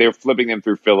 They're flipping them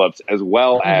through Phillips, as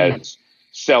well as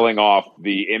selling off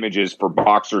the images for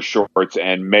boxer shorts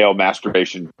and male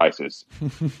masturbation devices.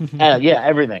 Yeah,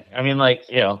 everything. I mean,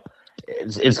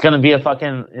 it's going to be a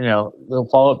fucking they'll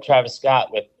follow up Travis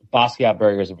Scott with Basquiat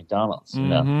burgers at McDonald's.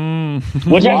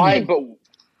 Which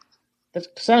that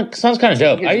sounds kind of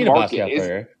dope. I eat a Basquiat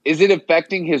burger. Is it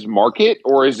affecting his market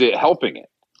or is it helping it?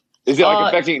 Is it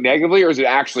affecting it negatively, or is it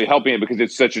actually helping it because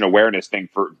it's such an awareness thing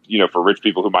for rich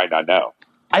people who might not know?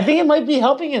 I think it might be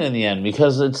helping it in the end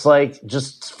because it's like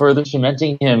just further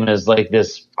cementing him as like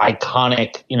this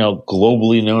iconic,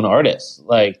 globally known artist.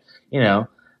 I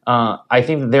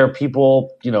think that there are people,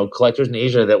 collectors in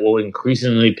Asia that will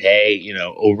increasingly pay,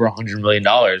 over $100 million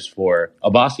for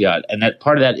a Basquiat, and that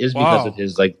part of that is because of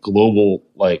his like global,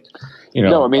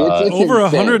 No, I mean it's over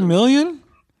 $100 million.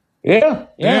 Yeah.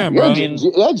 Damn, bro.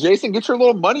 Jason, get your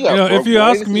little money up. If you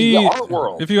ask me, a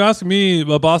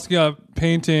Basquiat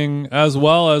painting, as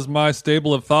well as my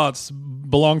stable of thoughts,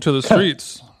 belong to the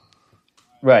streets.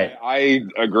 Right. I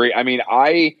agree. I mean,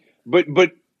 but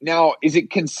now, is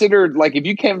it considered like if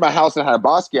you came to my house and had a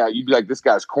Basquiat, you'd be like, this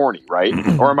guy's corny, right?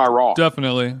 Or am I wrong?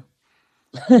 Definitely.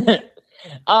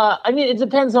 I mean, it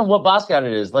depends on what Basquiat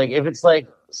it is. Like, if it's like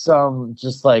some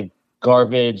just like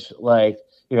garbage, like.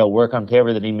 Work on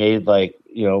paper that he made,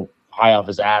 high off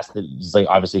his ass that is,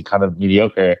 obviously kind of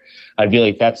mediocre, I'd be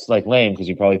like, that's, lame because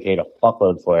you probably paid a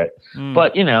fuckload for it.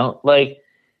 But,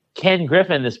 Ken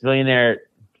Griffin, this billionaire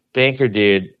banker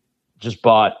dude, just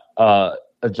bought a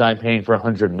giant painting for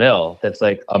 $100 million that's,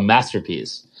 a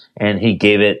masterpiece. And he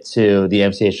gave it to the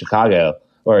MCA Chicago.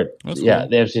 The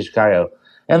MCA Chicago.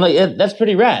 And that's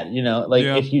pretty rad,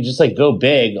 if you just go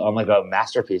big on a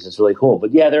masterpiece, it's really cool.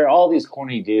 But yeah, there are all these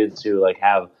corny dudes who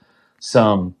have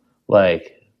some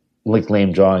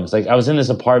lame drawings. I was in this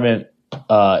apartment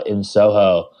in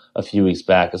Soho a few weeks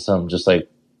back, some just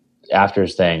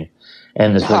afters thing.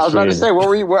 And this I was about to say, what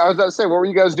were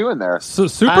you guys doing there?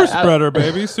 Super spreader,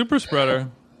 baby, super spreader.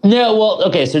 No, well,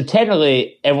 okay, so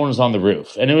technically everyone was on the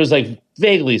roof, and it was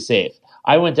vaguely safe.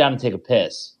 I went down to take a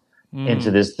piss.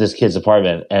 Into this kid's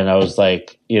apartment, and I was I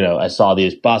saw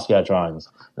these Basquiat drawings,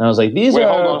 and I was like,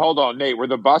 hold on, Nate, were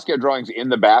the Basquiat drawings in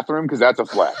the bathroom? Because that's a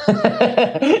flex.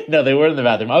 No, they were in the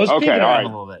bathroom. I was peeking around a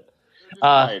little bit.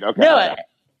 Right, okay. No,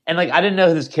 and I didn't know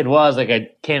who this kid was. I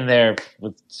came there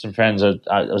with some friends. I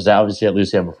was obviously at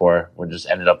Lucian before. We just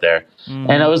ended up there,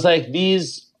 and I was like,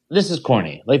 this is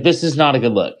corny. This is not a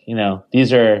good look.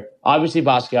 These are obviously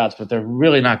Basquiat's, but they're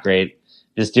really not great.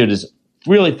 This dude is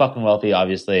really fucking wealthy,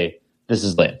 obviously. This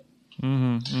is lame.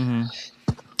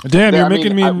 Damn,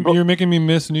 you're making me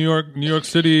miss New York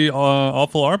City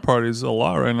awful art parties a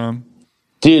lot right now.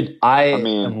 Dude, I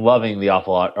am loving the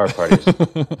awful art parties.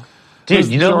 Dude,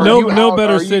 you know, no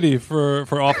better city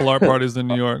for awful art parties than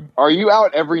New York. Are you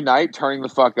out every night turning the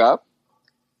fuck up?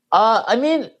 I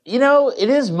mean, you know, it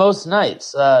is most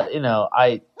nights. You know,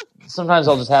 sometimes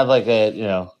I'll just have like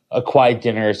a quiet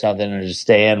dinner or something and just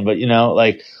stay in. But you know,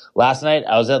 like last night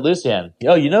I was at Lucien.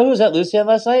 Yo, you know who was at Lucien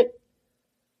last night?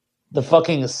 The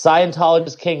fucking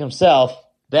Scientologist king himself,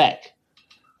 Beck.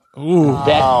 Ooh,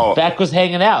 Beck was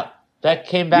hanging out. Beck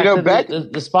came back to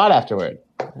the spot afterward.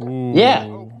 Ooh.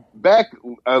 Yeah. Beck,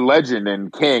 a legend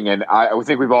and king, and I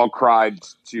think we've all cried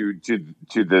to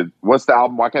the what's the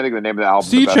album? Why can't I think of the name of the album?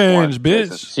 Sea Change,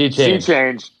 bitch. Sea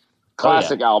Change,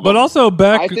 classic album. But also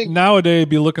Beck nowadays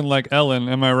be looking like Ellen.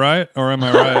 Am I right or am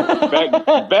I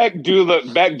right? Beck do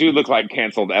look like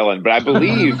canceled Ellen, but I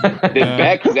believe that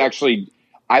Beck is actually.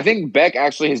 I think Beck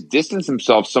actually has distanced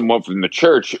himself somewhat from the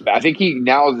church. I think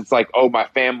it's like, oh, my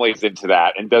family's into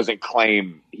that, and doesn't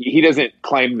claim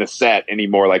the set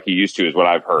anymore like he used to, is what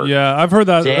I've heard. Yeah, I've heard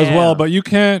that as well. But you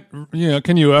can't,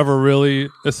 can you ever really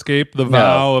escape the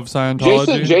vow of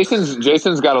Scientology?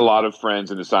 Jason's got a lot of friends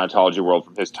in the Scientology world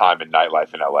from his time in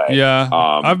nightlife in LA. Yeah,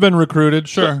 I've been recruited.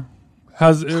 Sure.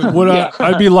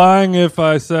 I'd be lying if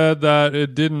I said that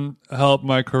it didn't help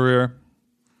my career.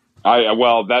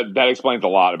 That explains a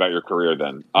lot about your career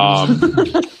then.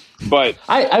 But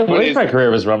I wish my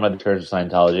career was run by the Church of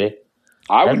Scientology.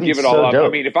 I would give it all up. Dope. I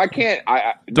mean, if I can't,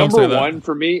 number one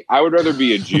for me, I would rather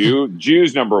be a Jew.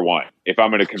 Jew's number one if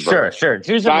I'm going to convert. Sure.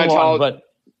 Jew's number one, but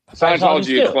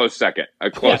Scientology a close second.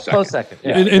 Close second.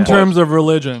 Yeah. In terms of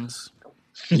religions.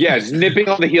 Yeah, just nipping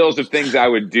on the heels of things I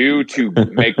would do to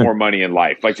make more money in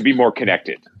life, like to be more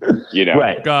connected.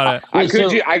 Right? Got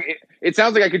it. It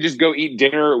sounds like I could just go eat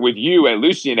dinner with you at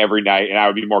Lucien every night, and I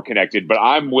would be more connected. But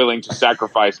I'm willing to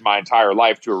sacrifice my entire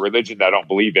life to a religion that I don't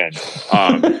believe in.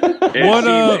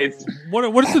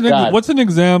 What's an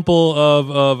example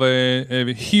of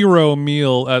a hero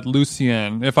meal at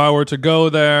Lucien? If I were to go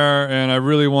there and I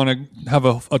really want to have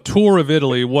a tour of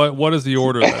Italy, what is the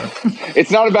order there? It's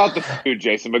not about the food,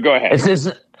 Jason. But go ahead. It's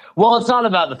not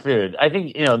about the food. I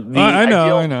think I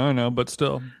know, but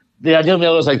still, the ideal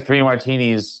meal is like 3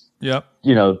 martinis. Yep.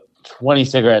 20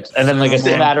 cigarettes, and then like a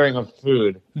smattering of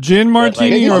food. Gin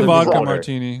martini or vodka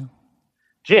martini?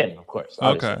 Gin, of course.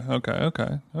 Obviously.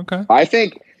 Okay. I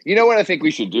think, you know what I think we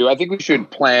should do? I think we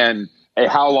should plan a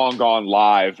How Long Gone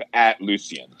live at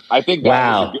Lucien. I think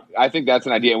that's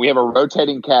an idea. And we have a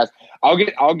rotating cast. I'll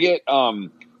get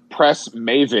press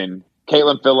maven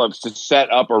Caitlin Phillips to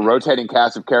set up a rotating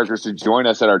cast of characters to join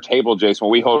us at our table, Jason,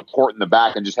 when we hold court in the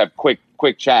back and just have quick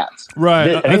chats.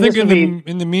 Right. I think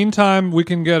in the meantime, we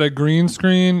can get a green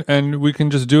screen and we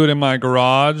can just do it in my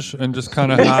garage and just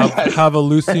kind of have a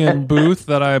Lucien booth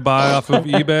that I buy off of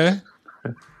eBay.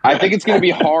 I think it's going to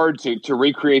be hard to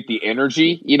recreate the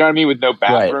energy, you know what I mean, with no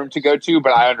bathroom to go to,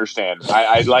 but I understand.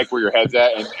 I like where your head's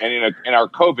at, and in our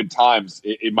COVID times,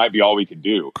 it might be all we can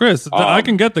do. Chris, I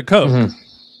can get the Coke. Mm-hmm.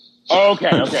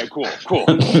 Okay, cool.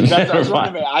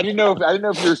 I didn't know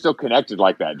if you were still connected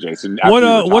like that, Jason.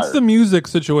 What's the music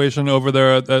situation over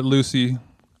there at Lucy?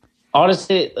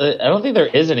 Honestly, I don't think there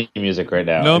is any music right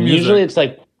now. No music. Usually,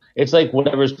 it's like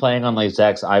whatever's playing on like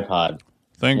Zach's iPod.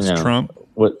 Thanks, Trump.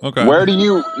 Okay. Where do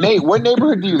you, Nate? What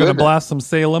neighborhood do you live in? Gonna blast some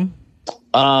Salem.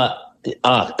 God,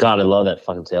 I love that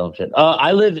fucking Salem shit.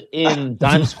 I live in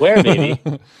Dime Square, baby.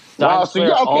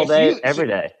 Square all day, every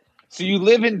day. So you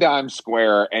live in Dime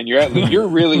Square, and you're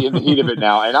really in the heat of it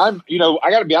now. And I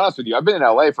got to be honest with you. I've been in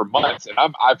LA for months, and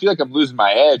I feel like I'm losing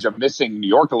my edge. I'm missing New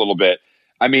York a little bit.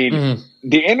 I mean,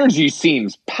 the energy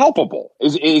seems palpable.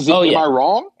 Is it? Am I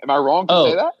wrong? Am I wrong to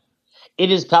say that? It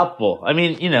is palpable. I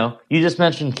mean, you just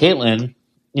mentioned Caitlin.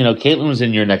 Caitlin was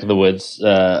in your neck of the woods.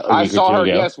 I saw her.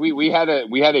 Ago. Yes, we had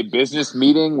a business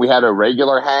meeting. We had a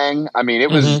regular hang. I mean, it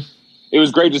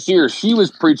was great to see her. She was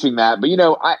preaching that, but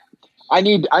I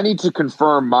need to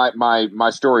confirm my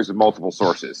stories with multiple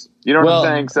sources. You know what I'm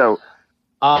saying? So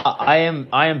I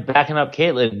am backing up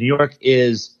Caitlin. New York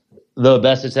is the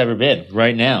best it's ever been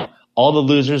right now. All the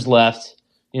losers left.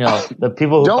 The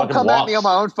people who don't come at me on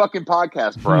my own fucking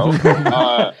podcast, bro.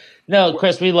 No,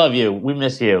 Chris, we love you. We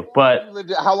miss you. But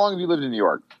how long have you lived in New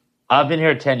York? I've been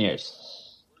here 10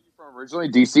 years. Where are you from originally?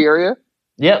 DC area?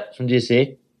 Yep, from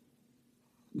DC.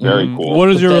 Very cool. What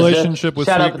is your relationship with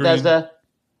Shout Sweet out Bethesda.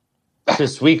 To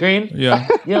Sweet Green? Yeah.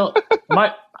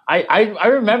 I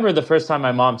remember the first time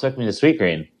my mom took me to Sweet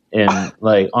Green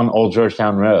on Old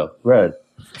Georgetown Road.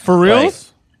 For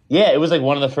reals? Yeah, it was like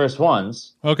one of the first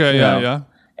ones. Okay, yeah.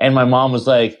 And my mom was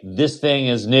like, "This thing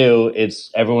is new.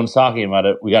 Everyone's talking about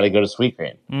it. We got to go to Sweet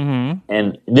Green." Mm-hmm.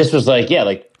 And this was like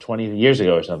 20 years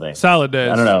ago or something. Salad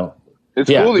days. I don't know. It's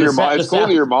cool that your mom. It's cool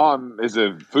that your mom is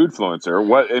a food influencer.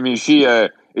 What I mean, is she a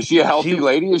healthy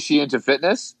lady? Is she into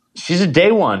fitness? She's a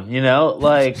day one.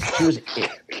 Like she was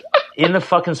in the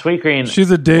fucking Sweetgreen.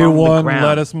 She's a day one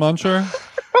lettuce muncher.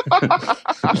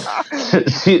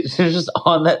 She's just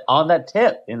on that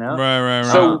tip. Right.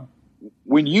 So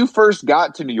when you first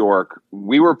got to New York,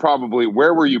 where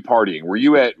were you partying? Were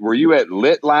you at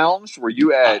Lit Lounge? Were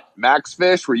you at Max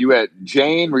Fish? Were you at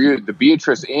Jane? Were you at the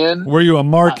Beatrice Inn? Were you a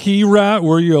Marquee rat?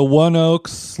 Were you a One Oak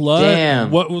slut?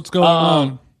 Damn. What's going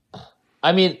on?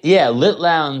 I mean, yeah, Lit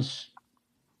Lounge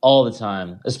all the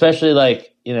time, especially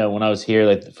when I was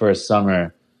here for a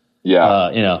summer.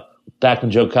 Yeah. Back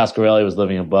when Joe Coscarelli was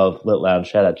living above Lit Lounge.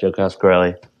 Shout out Joe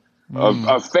Coscarelli.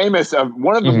 A famous,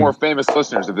 one of the more famous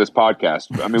listeners of this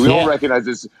podcast. I mean, we all recognize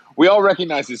this. We all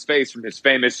recognize his face from his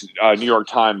famous New York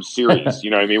Times series. You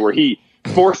know what I mean? Where he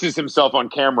forces himself on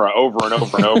camera over and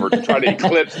over and over to try to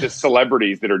eclipse the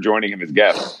celebrities that are joining him as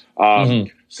guests.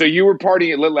 So you were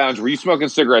partying at Lit Lounge. Were you smoking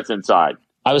cigarettes inside?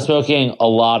 I was smoking a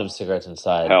lot of cigarettes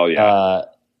inside. Hell yeah!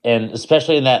 And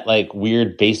especially in that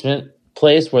weird basement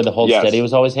place where the Hold Steady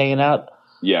was always hanging out.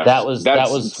 Yes, that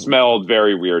smelled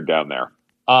very weird down there.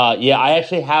 Yeah, I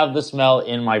actually have the smell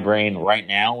in my brain right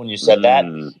now when you said that.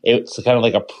 It's kind of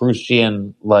like a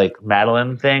Proustian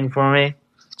Madeline thing for me.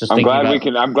 I'm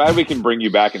glad we can bring you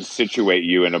back and situate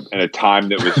you in a time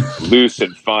that was loose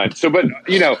and fun.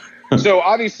 So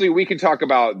obviously we can talk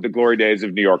about the glory days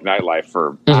of New York nightlife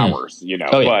for hours,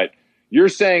 but you're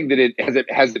saying that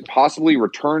has it possibly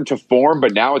returned to form,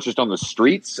 but now it's just on the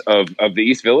streets of the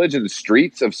East Village and the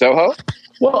streets of Soho?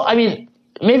 Well, I mean,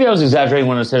 maybe I was exaggerating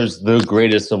when I said it's the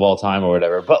greatest of all time or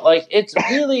whatever, but it's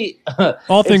really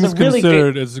all things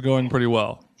considered, it's going pretty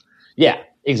well. Yeah,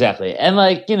 exactly. And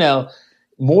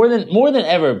more than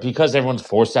ever, because everyone's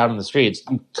forced out in the streets,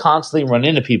 you constantly run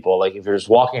into people. If you're just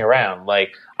walking around,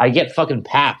 I get fucking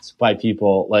packed by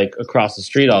people across the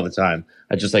street all the time.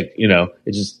 I just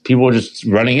it's just people are just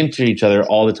running into each other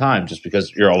all the time just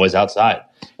because you're always outside.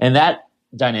 And that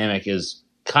dynamic is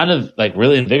kind of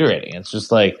really invigorating. It's just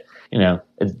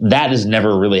that has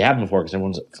never really happened before because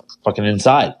everyone's fucking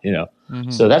inside,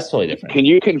 So that's totally different. Can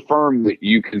you confirm that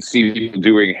you can see people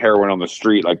doing heroin on the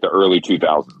street like the early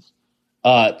 2000s?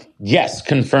 Yes,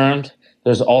 confirmed.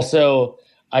 There's also,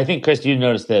 I think, Chris, you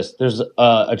noticed this. There's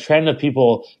a trend of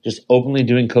people just openly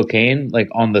doing cocaine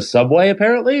on the subway,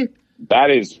 apparently.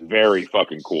 That is very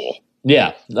fucking cool.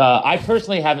 Yeah. I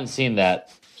personally haven't seen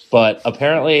that, but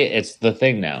apparently it's the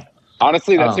thing now.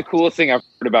 Honestly, that's the coolest thing I've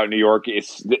heard about New York.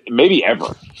 It's maybe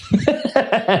ever.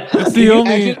 It's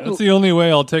the only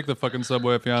way I'll take the fucking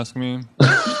subway, if you ask me.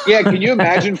 Yeah, can you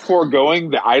imagine foregoing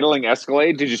the idling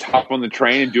Escalade to just hop on the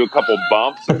train and do a couple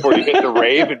bumps before you hit the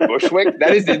rave in Bushwick?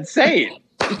 That is insane.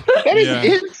 That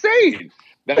is insane.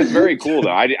 That's very cool,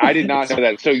 though. I did not know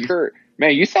that. So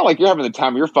you sound like you're having the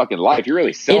time of your fucking life. You're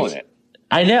really selling it.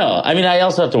 I know. I mean, I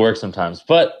also have to work sometimes,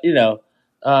 but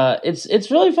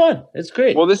it's really fun. It's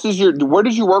great. Well, where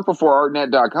did you work before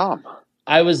artnet.com?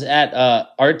 I was at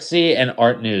Artsy and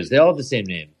Art News. They all have the same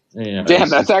name. Damn,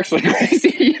 that's actually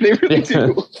crazy. They really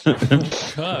do.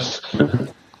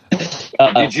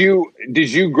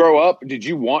 Did you grow up? Did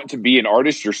you want to be an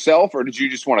artist yourself, or did you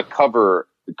just want to cover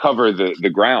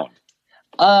the ground?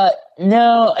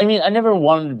 No, I mean, I never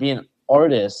wanted to be an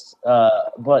artist,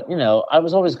 but I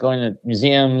was always going to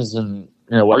museums and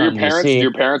what. Are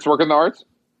your parents work in the arts?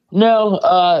 No,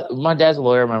 my dad's a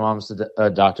lawyer. My mom's a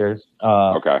doctor.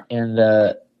 Okay. And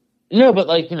no, but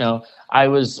I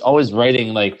was always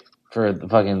writing for the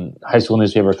fucking high school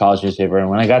newspaper, college newspaper. And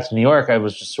when I got to New York, I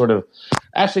was just sort of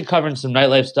actually covering some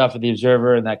nightlife stuff at the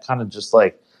Observer, and that kind of just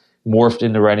morphed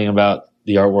into writing about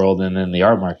the art world and then the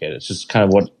art market. It's just kind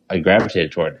of what I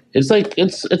gravitated toward. It's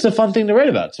it's a fun thing to write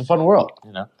about. It's a fun world,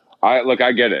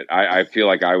 I get it. I feel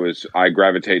like I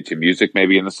gravitate to music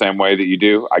maybe in the same way that you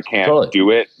do. I can't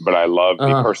do it, but I love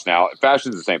the personality.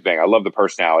 Fashion's the same thing. I love the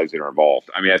personalities that are involved.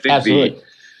 I mean, I think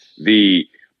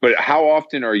but how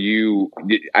often are you,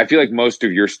 I feel like most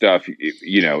of your stuff,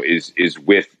 is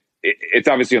with, it's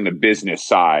obviously on the business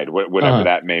side, whatever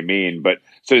that may mean. But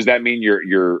so does that mean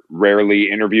you're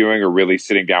rarely interviewing or really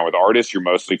sitting down with artists? You're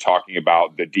mostly talking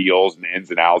about the deals and the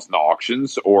ins and outs and the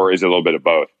auctions, or is it a little bit of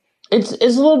both? It's a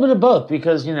little bit of both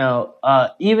because,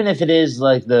 even if it is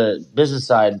the business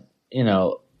side,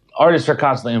 artists are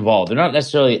constantly involved. They're not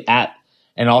necessarily at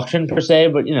an auction per se,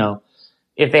 but,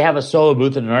 if they have a solo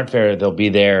booth at an art fair, they'll be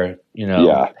there,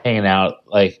 hanging out.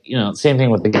 Same thing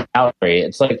with the gallery.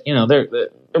 It's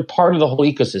they're part of the whole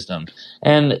ecosystem.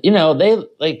 And,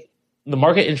 they the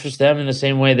market interests them in the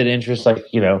same way that it interests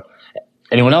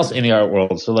anyone else in the art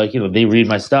world. So like, they read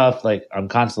my stuff. Like I'm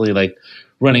constantly like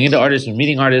running into artists and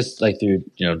meeting artists like through,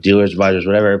 dealers, advisors,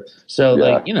 whatever. So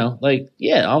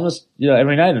almost,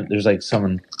 every night there's like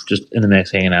someone just in the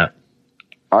mix hanging out.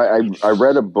 I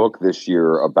read a book this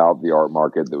year about the art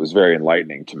market that was very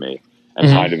enlightening to me and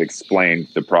kind of explained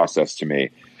the process to me.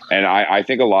 And I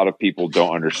think a lot of people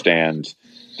don't understand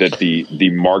that the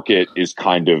market is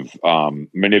kind of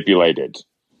manipulated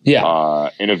in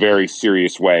a very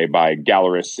serious way by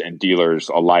gallerists and dealers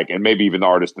alike, and maybe even the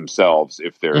artists themselves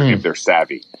if they're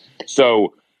savvy.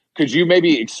 So could you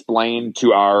maybe explain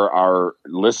to our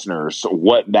listeners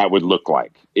what that would look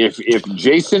like? If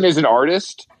Jason is an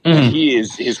artist and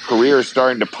his career is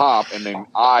starting to pop, and then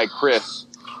I, Chris,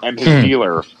 am his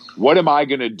dealer, what am I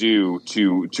going to do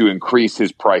to increase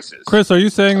his prices? Chris, are you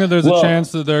saying that there's a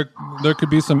chance that there could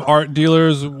be some art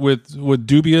dealers with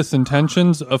dubious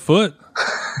intentions afoot?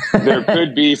 There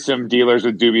could be some dealers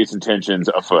with dubious intentions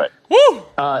afoot. Woo!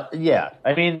 Yeah.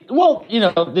 I mean,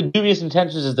 the dubious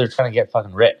intentions is they're trying to get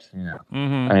fucking rich. I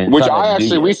mean, which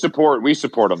we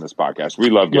support on this podcast. We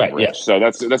love getting rich, so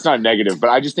that's not negative. But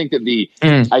I just think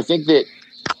that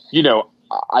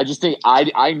I just think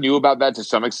I knew about that to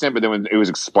some extent, but then when it was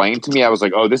explained to me, I was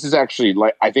like, oh, this is actually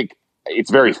like, I think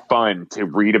it's very fun to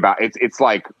read about. It's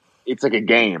like a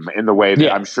game in the way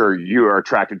that I'm sure you are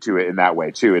attracted to it in that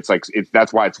way too. It's like,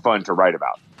 that's why it's fun to write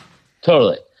about.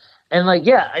 Totally. And like,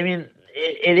 I mean,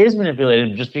 it is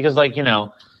manipulated just because like,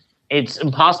 it's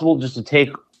impossible just to take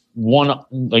one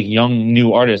like young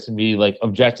new artist and be like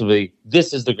objectively,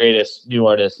 this is the greatest new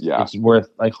artist. Yeah. It's worth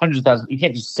like hundreds of thousands. You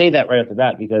can't just say that right off the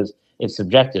bat because it's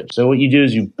subjective. So what you do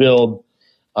is you build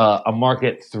a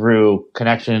market through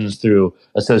connections, through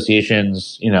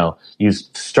associations. You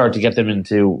start to get them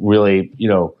into really,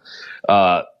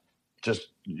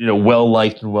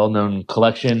 well-liked and well-known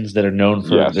collections that are known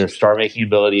for their star-making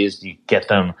abilities. You get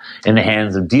them in the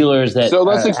hands of dealers that. So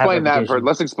let's explain that for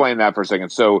a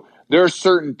second. So there are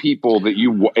certain people that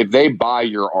if they buy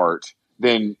your art,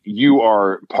 then you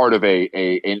are part of an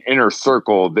inner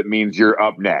circle that means you're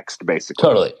up next, basically.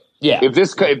 Totally. Yeah. If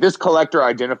this collector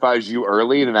identifies you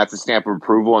early, then that's a stamp of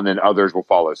approval, and then others will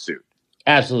follow suit.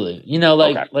 Absolutely.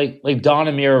 Like Don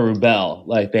and Mira Rubel,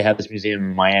 like they have this museum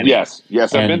in Miami. Yes,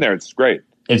 I've been there. It's great.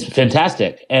 It's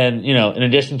fantastic. And, in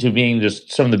addition to being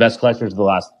just some of the best collectors of the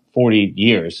last 40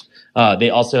 years,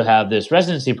 they also have this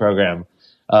residency program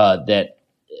that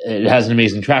it has an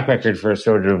amazing track record for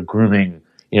sort of grooming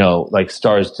like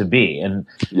stars to be. And,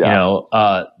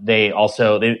 they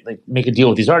make a deal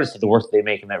with these artists that the work that they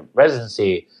make in that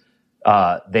residency,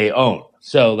 they own.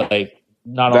 So like,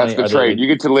 that's the trade. You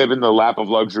get to live in the lap of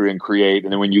luxury and create.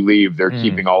 And then when you leave, they're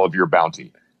keeping all of your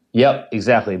bounty. Yep,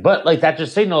 exactly. But like, that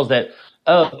just signals that,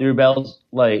 the Rebels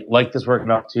like this work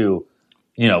enough to,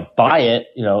 buy it,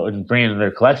 and bring it into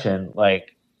their collection.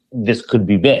 Like this could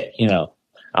be big,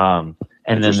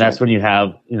 and then that's when you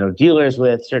have, dealers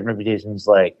with certain reputations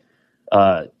like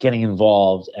getting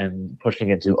involved and pushing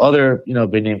it to other,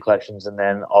 big name collections. And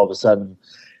then all of a sudden,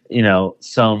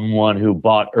 someone who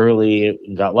bought early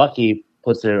and got lucky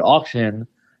puts it at auction.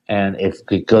 And if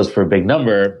it goes for a big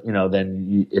number,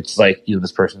 then it's like,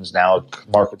 this person's now a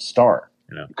market star.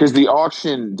 Because the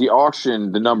auction,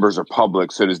 the numbers are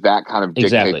public. So does that kind of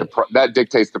dictate that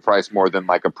dictates the price more than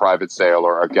like a private sale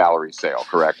or a gallery sale,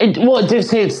 correct? It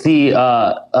dictates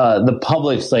the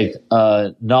public's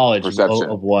knowledge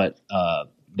of what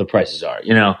the prices are,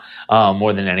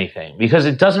 more than anything, because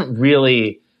it doesn't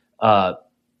really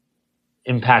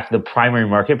impact the primary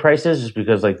market prices, just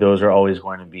because like those are always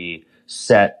going to be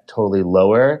set totally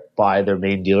lower by their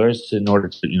main dealers in order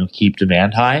to keep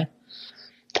demand high.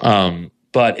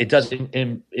 But it does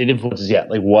it influences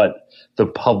like what the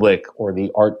public or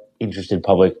the art interested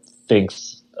public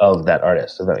thinks of that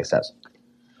artist. If that makes sense.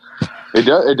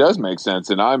 It does make sense,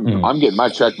 and I'm getting my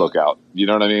checkbook out. You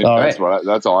know what I mean?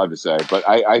 That's all I have to say. But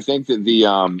I think that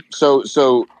the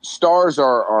so stars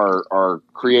are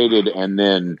created, and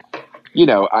then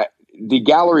the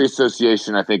Gallery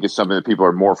Association, I think, is something that people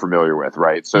are more familiar with,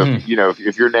 right? So if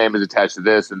your name is attached to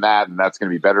this and that, and that's going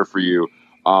to be better for you.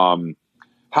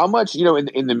 How much,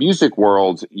 in the music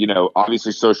world,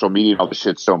 obviously social media and all the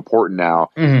shit's so important now.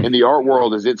 In the art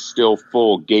world, is it still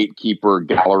full gatekeeper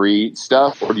gallery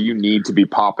stuff, or do you need to be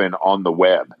popping on the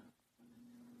web?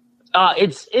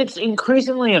 It's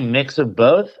increasingly a mix of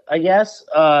both, I guess.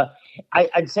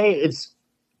 I'd say it's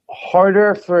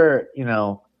harder for,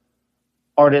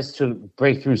 artists to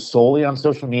break through solely on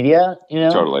social media,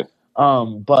 Totally.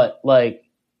 But like,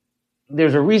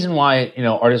 there's a reason why,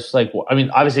 artists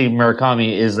obviously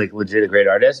Murakami is like legit a great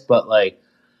artist, but like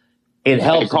it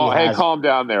helps. Calm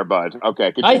down there, bud.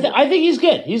 Okay, I think he's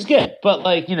good. He's good, but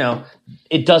like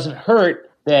it doesn't hurt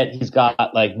that he's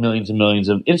got like millions and millions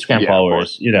of Instagram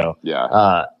followers.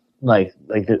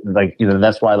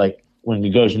 That's why like when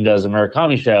Gagosian does a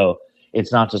Murakami show,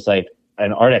 it's not just like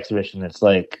an art exhibition; it's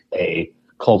like a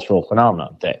cultural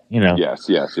phenomenon thing. Yes.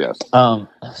 So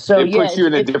it puts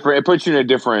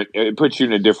you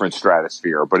in a different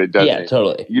stratosphere, but it doesn't. Yeah,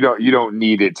 totally. You don't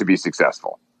need it to be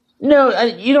successful. No,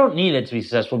 you don't need it to be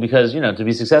successful because, to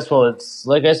be successful, it's,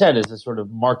 like I said, it's a sort of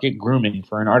market grooming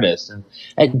for an artist. And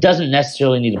it doesn't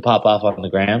necessarily need to pop off on the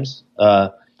grams,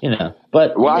 but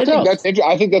I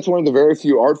think that's one of the very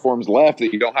few art forms left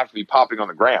that you don't have to be popping on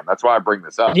the gram. That's why I bring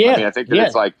this up. Yeah, I mean, I think that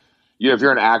it's like, if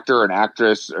you're an actor, an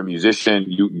actress, a musician,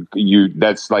 you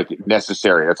that's like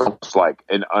necessary. That's almost like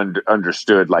an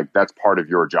understood, like that's part of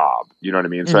your job. You know what I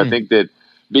mean? So I think that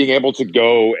being able to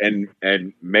go and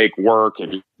make work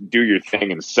and do your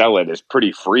thing and sell it is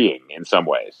pretty freeing in some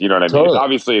ways. You know what I mean? Totally.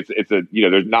 Obviously it's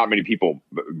there's not many people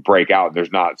break out.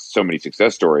 There's not so many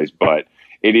success stories, but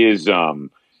it is a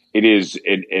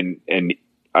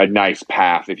nice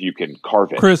path if you can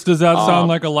carve it. Chris, does that sound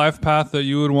like a life path that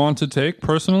you would want to take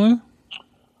personally?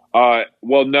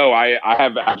 Well, no, I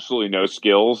have absolutely no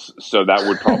skills, so that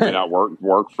would probably not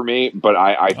work for me. But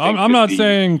I think I'm not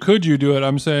saying could you do it.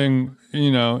 I'm saying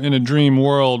in a dream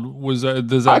world, does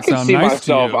that sound nice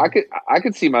to you? I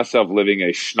could see myself living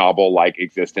a Schnabel like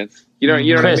existence. You know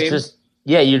Chris, what I mean?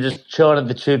 You're just chilling at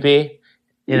the Chupi.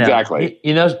 Exactly.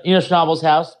 You know Schnabel's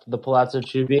house, the Palazzo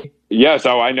Chupi. Yes,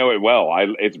 I know it well.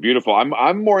 It's beautiful.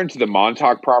 I'm more into the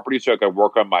Montauk property, so I can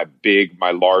work on my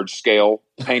large scale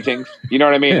paintings. You know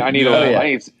what I mean? I need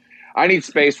I need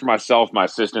space for myself, my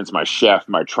assistants, my chef,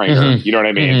 my trainer. You know what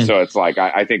I mean? So it's like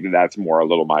I think that's more a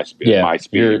little my speed. Yeah, my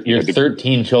speed. Your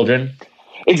 13 children.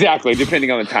 Exactly. Depending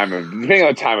on the time of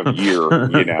year,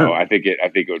 I think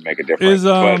it would make a difference.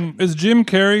 Is Jim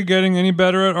Carrey getting any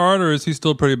better at art, or is he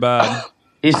still pretty bad?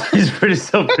 He's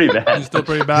still pretty bad. He's still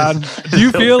pretty bad. Do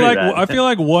you feel like I feel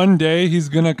like one day he's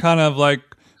gonna kind of like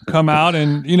come out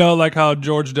and like how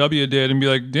George W. did and be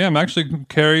like, damn, actually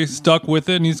Carey stuck with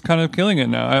it and he's kind of killing it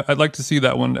now. I'd like to see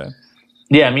that one day.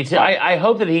 Yeah, me too. I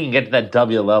hope that he can get to that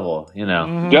W level.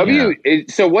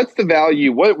 So what's the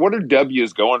value? What are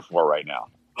W's going for right now?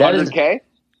 $100K?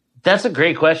 That's a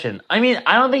great question. I mean,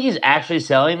 I don't think he's actually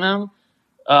selling them,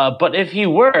 but if he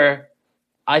were,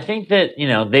 I think that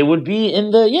they would be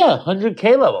in the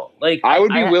 $100K level. Like I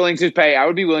would be willing to pay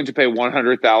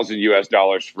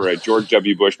 $100,000 for a George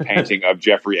W. Bush painting of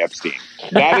Jeffrey Epstein.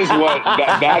 That is what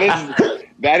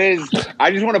that is. I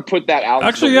just want to put that out.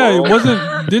 Actually,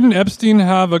 didn't Epstein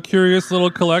have a curious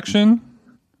little collection?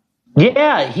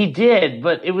 Yeah, he did,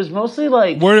 but it was mostly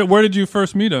like where did you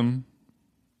first meet him?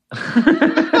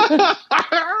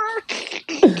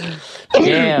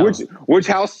 Damn. Which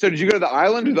house? So did you go to the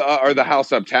island or the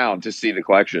house uptown to see the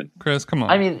collection? Chris, come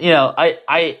on. I mean,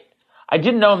 I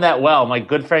didn't know him that well. My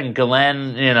good friend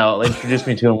Glenn, introduced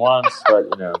me to him once, but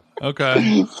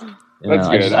Okay, that's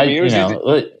good.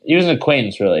 He was an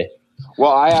acquaintance, really.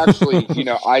 Well, I actually,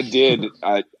 I did.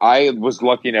 I was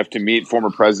lucky enough to meet former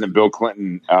President Bill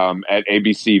Clinton at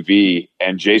ABCV,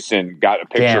 and Jason got a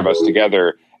picture of us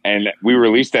together. And we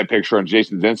released that picture on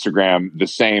Jason's Instagram the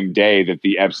same day that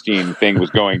the Epstein thing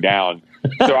was going down.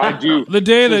 So I do the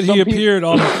day that he appeared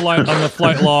on the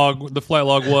flight log. The flight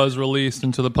log was released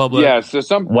into the public. Yeah. So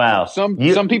some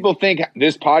people think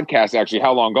this podcast, actually,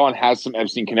 How Long Gone, has some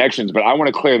Epstein connections, but I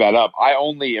want to clear that up. I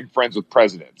only am friends with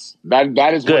presidents.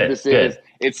 That is what this is.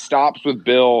 It stops with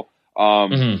Bill.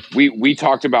 We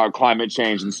talked about climate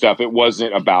change and stuff. It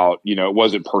wasn't about it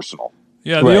wasn't personal.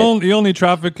 Yeah, the only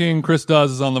trafficking Chris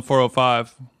does is on the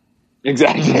 405.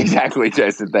 Exactly,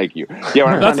 Jason. Thank you.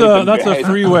 Yeah, that's a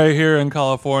freeway here in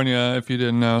California. If you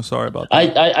didn't know, sorry about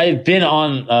that. I've been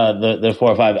on the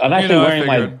 405. I'm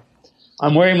actually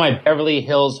wearing my Beverly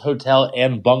Hills Hotel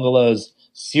and Bungalow's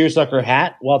seersucker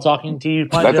hat while talking to you.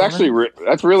 That's actually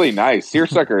that's really nice.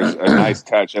 Seersucker is a nice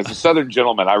touch. As a Southern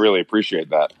gentleman, I really appreciate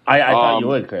that. I thought you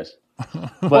would, Chris.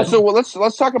 Let's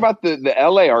talk about the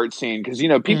LA art scene, because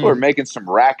people are making some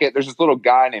racket. There's this little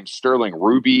guy named Sterling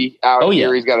Ruby out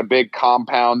here. He's got a big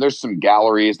compound. There's some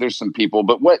galleries. There's some people.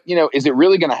 But what is it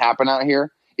really going to happen out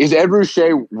here? Is Ed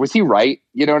Ruscha, was he right?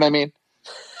 You know what I mean?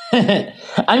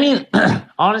 I mean,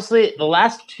 honestly, the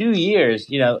last 2 years,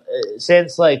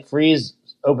 since like Freeze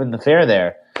opened the fair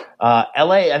there,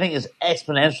 LA I think is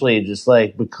exponentially just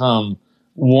like become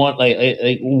one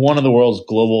of the world's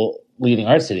global leading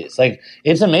art cities. Like,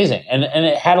 it's amazing. And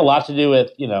it had a lot to do with,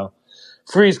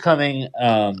 Freeze coming,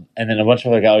 and then a bunch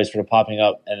of other galleries sort of popping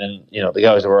up, and then, the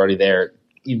galleries that were already there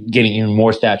getting even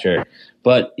more stature.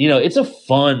 But it's a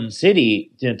fun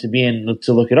city to be in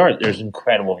to look at art. There's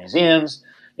incredible museums.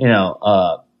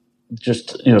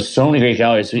 Just so many great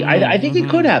galleries. So I think it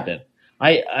could happen.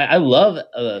 I love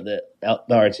the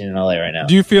art scene in LA right now.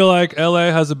 Do you feel like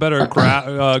LA has a better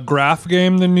graph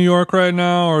game than New York right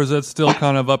now, or is that still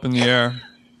kind of up in the air?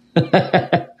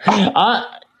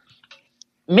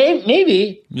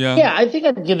 Maybe. Yeah. I think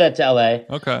I'd give that to LA.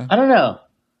 Okay. I don't know.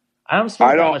 I don't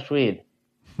smoke that much weed.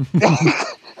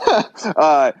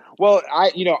 Well,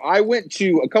 I went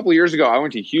to a couple of years ago. I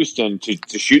went to Houston to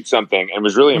shoot something and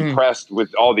was really impressed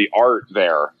with all the art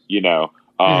there.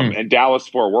 And Dallas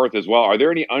Fort Worth as well. Are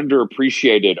there any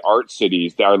underappreciated art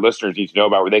cities that our listeners need to know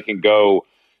about where they can go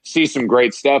see some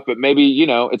great stuff, but maybe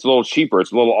it's a little cheaper.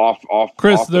 It's a little off.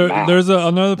 Chris, off the map. there's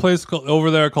another place over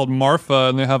there called Marfa,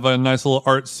 and they have a nice little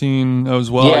art scene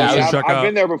as well. Yeah, I've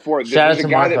been there before. There's a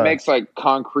guy that makes like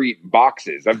concrete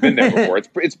boxes. I've been there before.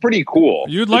 It's pretty cool.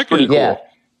 You'd like it. Cool. Yeah.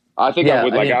 I think I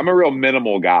would like it. I'm a real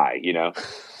minimal guy,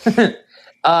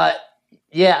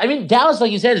 Yeah, I mean, Dallas,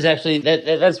 like you said, is actually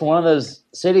that's one of those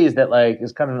cities that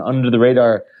is kind of an under the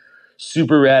radar,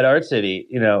 super rad art city.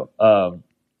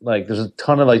 There's a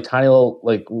ton of tiny little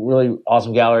really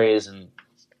awesome galleries, and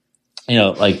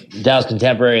Dallas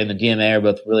Contemporary and the DMA are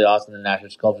both really awesome. The National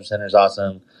Sculpture Center is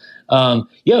awesome.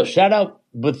 Shout out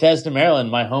Bethesda,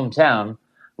 Maryland, my hometown,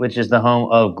 which is the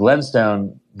home of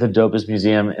Glenstone, the dopest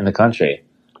museum in the country.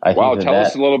 Tell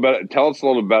us a little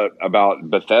bit about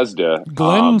Bethesda.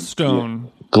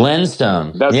 Glenstone.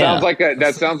 Glenstone. That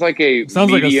sounds like a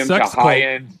medium to high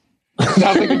end.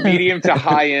 Sounds like a medium to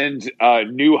high end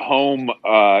new home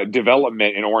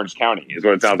development in Orange County is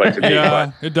what it sounds like to me.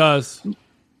 Yeah, it does.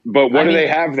 But what do they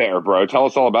have there, bro? Tell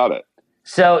us all about it.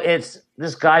 So it's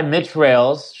this guy, Mitch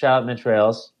Rails. Shout out Mitch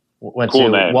Rails. Went cool to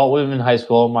name. Walt Whitman High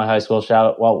School. My high school. Shout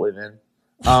out Walt Whitman.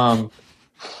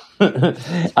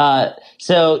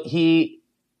 So he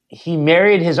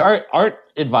married his art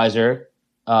advisor,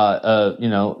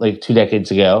 2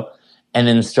 decades ago, and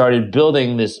then started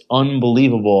building this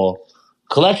unbelievable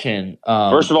collection.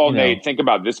 First of all, Nate, think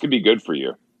about this. Could be good for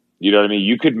you. You know what I mean?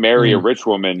 You could marry a rich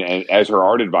woman as her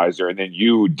art advisor, and then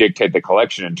you dictate the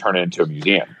collection and turn it into a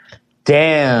museum.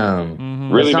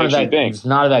 Damn, really makes you think. It's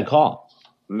not a bad call.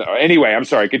 No, anyway, I'm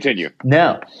sorry. Continue.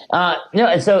 No,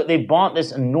 and so they bought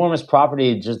this enormous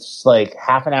property just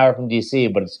half an hour from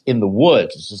DC, but it's in the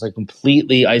woods. It's just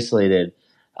completely isolated.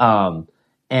 And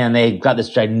they got this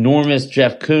ginormous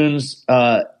Jeff Koons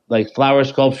flower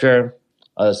sculpture,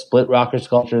 a split rocker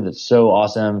sculpture that's so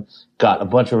awesome. Got a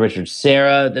bunch of Richard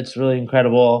Serra that's really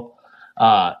incredible.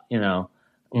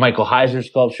 Michael Heiser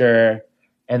sculpture,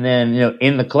 and then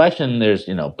in the collection there's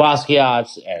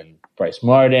Basquiat's and Bryce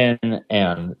Martin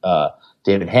and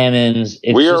David Hammonds.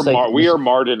 We are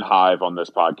Martin Hive on this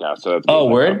podcast. So that's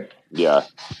word? Yeah,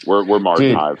 we're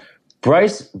Martin Hive.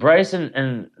 Bryce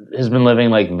and has been living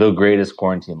the greatest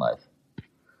quarantine life.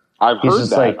 I've heard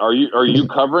that. Are you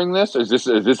covering this? Is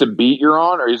this a beat you're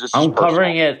on, or is this? I'm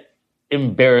covering it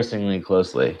embarrassingly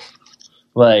closely.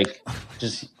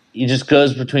 He just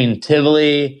goes between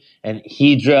Tivoli and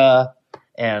Hydra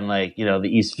and the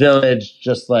East Village,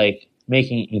 just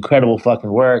making incredible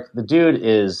fucking work. The dude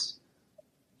is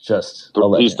just a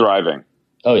legend. He's thriving.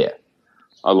 Oh yeah,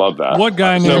 I love that. What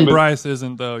guy named Bryce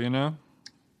isn't though?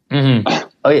 Mm-hmm.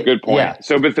 Oh yeah, good point. Yeah.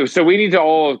 So we need to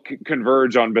all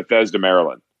converge on Bethesda,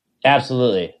 Maryland.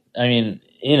 Absolutely. I mean,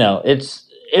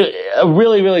 it's a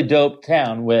really, really dope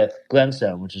town with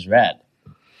Glenstone, which is rad.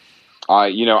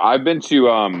 I've been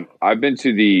to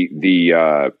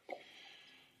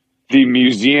the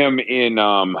museum in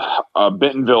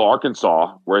Bentonville,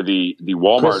 Arkansas, where the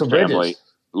Walmart family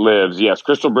lives. Yes,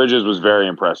 Crystal Bridges was very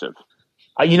impressive.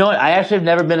 You know what? I actually have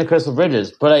never been to Crystal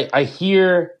Bridges, but I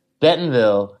hear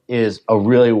Bentonville is a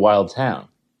really wild town.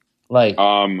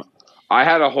 I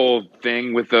had a whole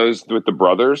thing with the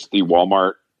brothers, the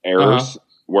Walmart heirs,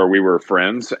 where we were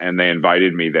friends, and they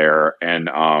invited me there, and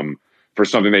for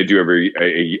something they do every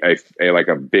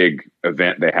a big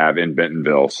event they have in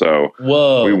Bentonville. So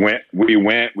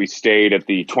we stayed at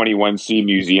the 21C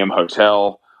Museum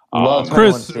Hotel.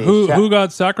 Chris, who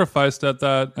got sacrificed at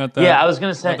that? Yeah, I was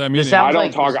going to say. I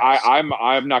don't talk.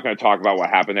 I'm not going to talk about what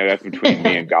happened there. That's between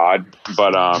me and God.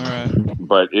 But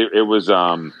but it was.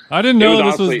 I didn't know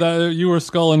this was that you were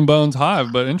Skull and Bones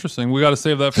Hive, but interesting. We got to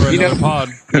save that for another pod.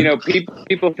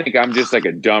 People think I'm just like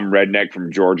a dumb redneck from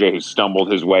Georgia who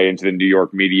stumbled his way into the New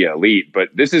York media elite. But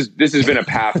this has been a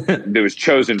path that was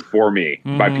chosen for me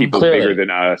by people bigger than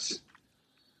us.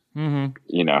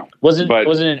 Was it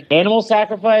an animal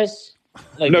sacrifice?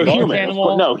 like No, large human.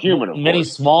 animal? No, human. Of many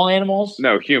course. small animals?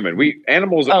 No, human. We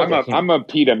animals. Oh, okay, I'm a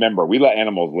PETA member. We let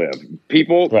animals live.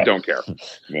 People Right. don't care.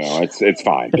 It's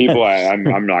fine. People,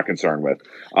 I'm not concerned with.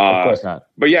 Of course not.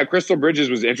 But yeah, Crystal Bridges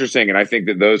was interesting, and I think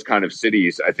that those kind of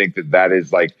cities, I think that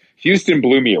is like Houston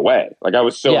blew me away. Like I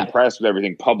was so impressed with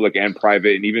everything public and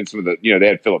private, and even some of the they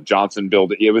had Philip Johnson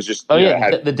build it. It was just the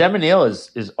Demonale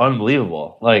is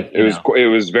unbelievable. Like it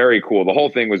was very cool. The whole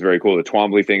thing was very cool. The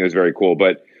Twombly thing was very cool.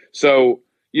 But so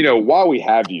while we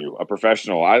have you, a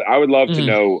professional, I would love to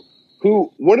know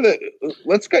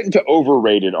let's get into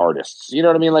overrated artists. You know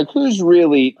what I mean? Like who's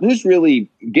really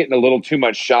getting a little too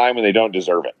much shine when they don't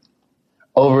deserve it.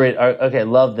 Overrated. Okay,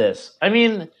 love this. I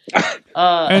mean,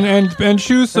 and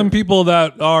choose some people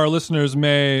that our listeners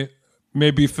may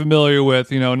be familiar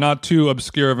with. Not too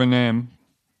obscure of a name.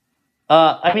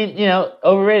 I mean,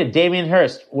 overrated. Damien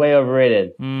Hirst, way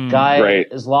overrated. Guy Great.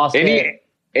 is lost.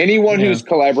 Anyone who's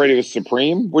collaborated with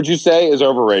Supreme, would you say, is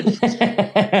overrated?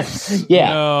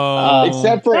 Yeah. No.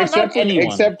 Except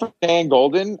for Dan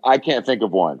Golden, I can't think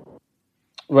of one.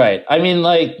 Right. I mean,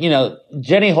 like,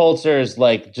 Jenny Holzer's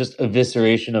like just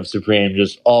evisceration of Supreme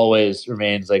just always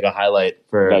remains like a highlight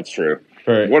for. That's true.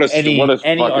 For what a any artist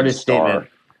star. statement.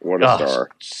 What a star.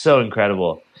 So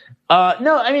incredible.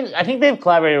 No, I mean, I think they've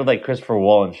collaborated with like Christopher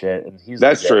Wall and shit. And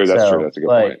That's true. That's true. That's a good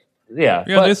point. Yeah.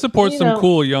 Yeah, they support some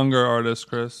cool younger artists,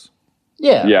 Chris.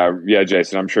 Yeah. Yeah,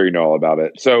 Jason, I'm sure you know all about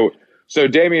it. So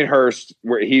Damien Hirst,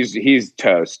 he's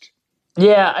toast.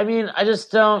 Yeah, I mean, I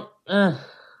just don't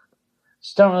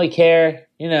really care,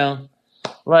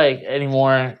 like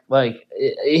anymore. Like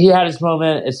he had his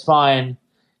moment, it's fine.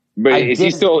 But is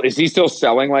he still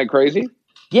selling like crazy?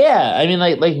 Yeah, I mean,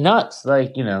 like nuts.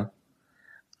 Like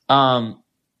I'm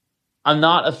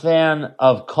not a fan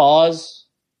of Cause.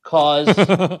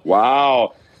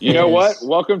 Wow. You know what?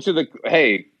 Welcome to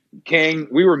hey, King,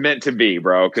 we were meant to be,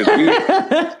 bro. Because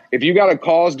if you got a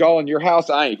Cause doll in your house,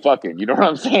 I ain't fucking. You know what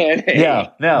I'm saying? Hey.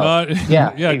 Yeah, no. Yeah.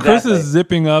 Exactly. Chris is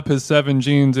zipping up his 7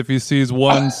 jeans if he sees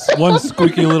one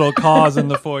squeaky little Cause in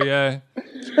the foyer.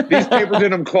 These paper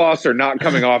denim cloths are not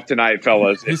coming off tonight,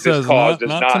 fellas. He says, not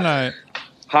tonight.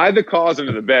 Hide the Cause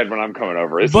under the bed when I'm coming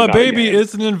over. But baby,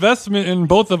 it's an investment in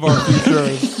both of our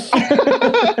futures.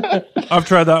 I've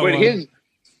tried that one. But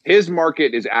his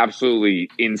market is absolutely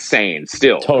insane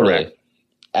still. Totally. Correct?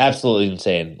 Absolutely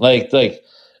insane. Like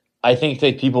I think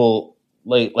that people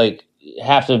like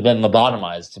have to have been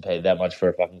lobotomized to pay that much for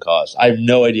a fucking Cause. I have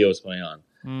no idea what's going on.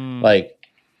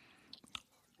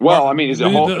 Well, I mean, is it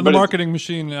the marketing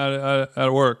machine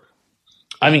at work?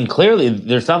 I mean, clearly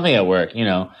there's something at work,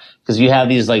 because you have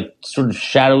these like sort of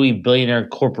shadowy billionaire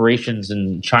corporations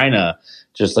in China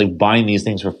just like buying these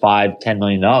things for $5-10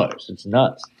 million. It's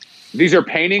nuts. These are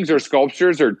paintings or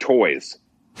sculptures or toys?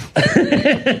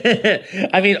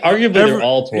 I mean, arguably they're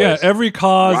all toys. Yeah, every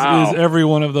Cause is every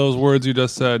one of those words you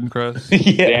just said, Chris.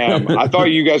 Yeah. Damn, I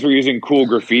thought you guys were using cool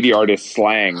graffiti artist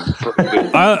slang.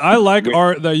 I like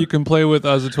art that you can play with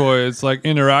as a toy. It's like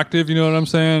interactive, you know what I'm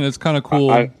saying? It's kind of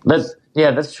cool. That's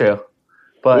true.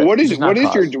 But what is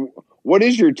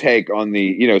your take on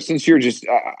the since you're just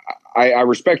I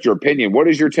respect your opinion. What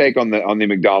is your take on the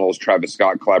McDonald's Travis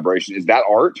Scott collaboration? Is that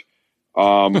art?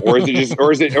 Or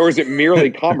is it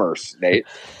merely commerce, Nate?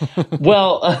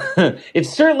 Well, it's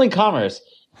certainly commerce.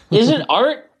 Is it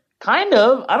art? Kind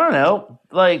of. I don't know.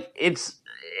 Like it's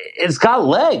got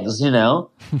legs,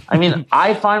 I mean,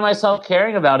 I find myself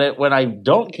caring about it when I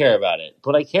don't care about it,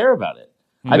 but I care about it.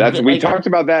 We talked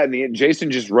about that, and Jason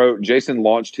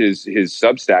launched his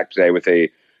Substack today with a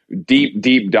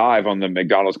deep dive on the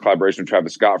McDonald's collaboration with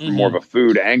Travis Scott from more of a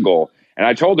food angle. And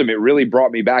I told him it really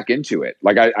brought me back into it.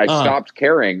 Like I stopped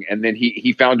caring, and then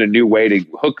he found a new way to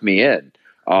hook me in,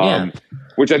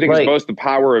 which I think is both the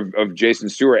power of Jason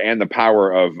Stewart and the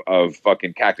power of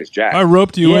fucking Cactus Jack. I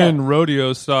roped you in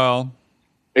rodeo style.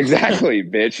 Exactly,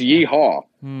 bitch. Yeehaw.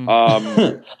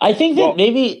 I think that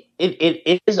maybe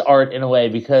it is art in a way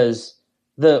because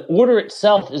the order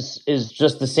itself is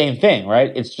just the same thing,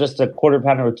 right? It's just a quarter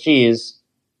pounder with cheese,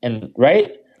 and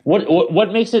right.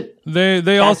 What makes it?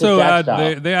 They also add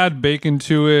they add bacon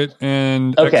to it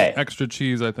and extra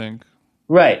cheese, I think.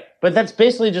 Right, but that's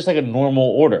basically just like a normal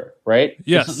order, right?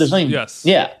 Yes. There's nothing. Yes.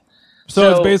 Yeah. So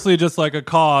it's basically just like a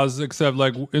Cause, except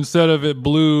like instead of it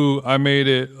blue, I made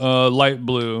it light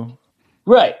blue.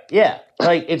 Right. Yeah.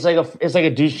 Like it's like a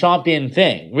Duchampian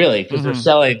thing, really, because they're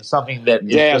selling something that.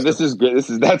 This is good.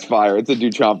 That's fire. It's a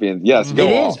Duchampian. Yes, go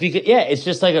on. It is because it's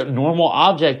just like a normal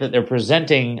object that they're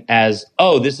presenting as,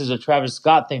 this is a Travis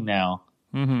Scott thing now,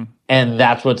 and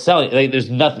that's what's selling. Like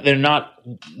there's nothing. They're not.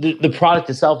 The product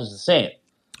itself is the same.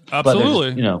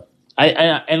 Absolutely.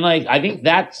 I think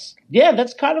that's Yeah,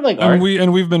 that's kind of like art.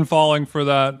 And we've been falling for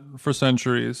that for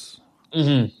centuries.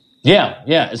 Mm-hmm.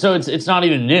 Yeah. So it's not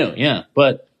even new. Yeah,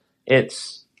 but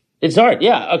it's art.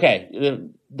 Yeah. Okay,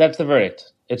 that's the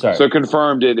verdict. It's art. So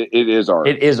confirmed, it is art.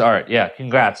 It is art. Yeah.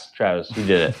 Congrats, Travis. You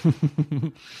did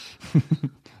it.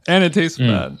 And it tastes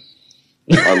bad.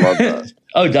 I love that.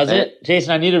 Oh, does it,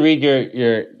 Jason? I need to read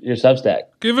your Substack.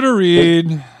 Give it a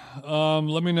read.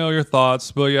 Let me know your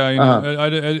thoughts. But yeah, you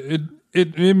know,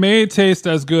 it may taste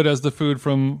as good as the food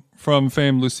from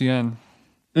famed Lucien.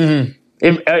 Mm-hmm.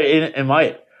 It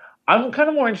might. I'm kind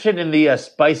of more interested in the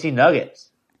spicy nuggets.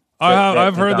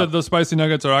 I've heard that the spicy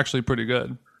nuggets are actually pretty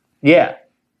good. Yeah,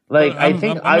 like I'm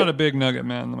I'm not a big nugget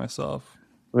man myself.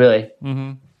 Really?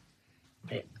 Mm-hmm.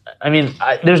 I mean,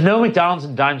 there's no McDonald's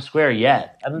in Dime Square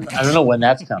yet. I don't know when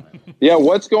that's coming. Yeah,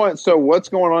 what's going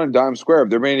on in Dime Square?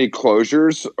 Have there been any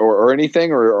closures or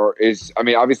anything, or is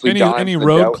obviously any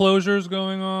road closures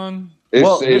going on? Is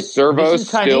Servo's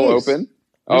still open?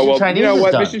 Chinese, you know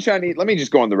what? done. Mission Chinese. Let me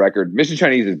just go on the record. Mission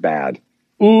Chinese is bad.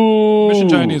 Ooh. Mission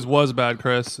Chinese was bad,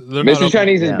 Chris. Mission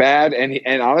Chinese is bad,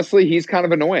 and honestly, he's kind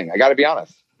of annoying. I got to be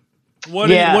honest. What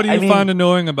do you find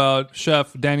annoying about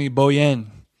Chef Danny Boyen?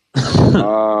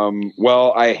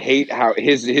 Well, I hate how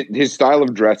his style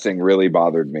of dressing really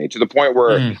bothered me to the point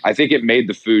where I think it made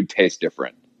the food taste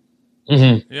different.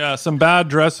 Mm-hmm. Yeah, some bad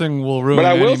dressing will ruin. But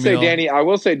I will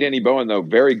say Danny Bowen though,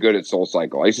 very good at Soul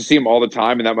Cycle. I used to see him all the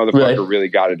time, and that motherfucker really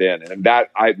got it in, and that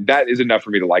is enough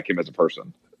for me to like him as a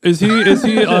person. Is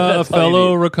he a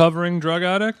fellow recovering drug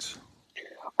addict?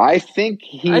 I think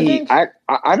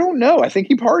I don't know. I think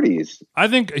he parties. I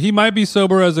think he might be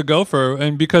sober as a gopher,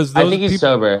 and because I think he's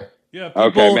sober. Yeah.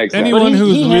 Okay, makes sense. Anyone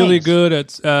who's really good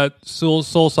at Soul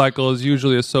Cycle is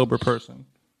usually a sober person.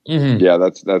 Mm-hmm. Yeah,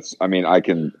 that's. I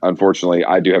can. Unfortunately,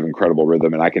 I do have incredible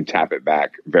rhythm, and I can tap it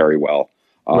back very well.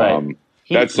 Right.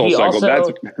 That's Soul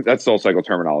Cycle. That's Soul Cycle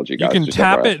terminology, guys. You can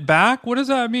tap it back. What does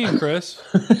that mean, Chris?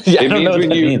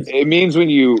 It means when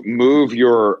you move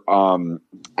your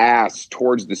ass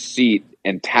towards the seat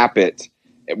and tap it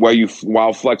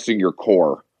while flexing your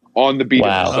core on the beat of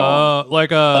the song.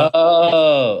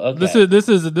 Okay.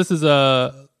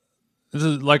 This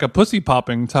is like a pussy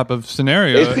popping type of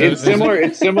scenario. It's similar.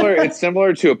 It's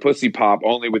similar to a pussy pop,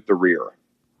 only with the rear.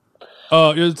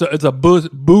 Oh, it's a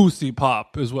boosty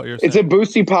pop, is what you're saying. It's a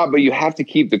boosty pop, but you have to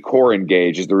keep the core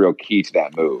engaged. Is the real key to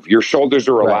that move. Your shoulders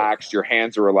are relaxed, your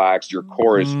hands are relaxed, your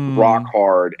core is rock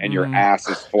hard, and your ass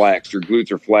is flexed. Your glutes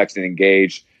are flexed and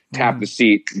engaged. Tap the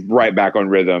seat right back on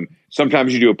rhythm.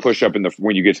 Sometimes you do a push up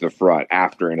when you get to the front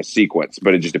after in a sequence,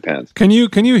 but it just depends. Can you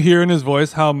hear in his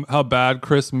voice how bad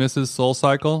Chris misses Soul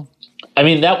Cycle? I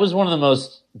mean, that was one of the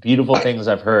most beautiful things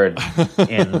I've heard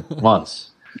in months.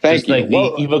 Thank you.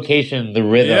 The evocation, the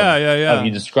rhythm of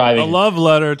you describing. A love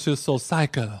letter to Soul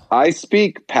Cycle. I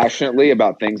speak passionately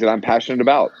about things that I'm passionate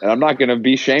about, and I'm not going to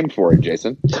be shamed for it,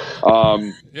 Jason.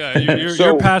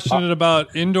 You're passionate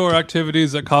about indoor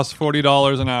activities that cost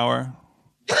 $40 an hour.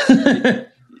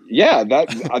 Yeah,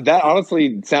 that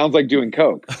honestly sounds like doing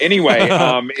coke. Anyway,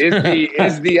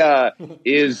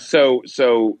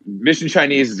 so Mission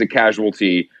Chinese is a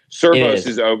casualty. Servos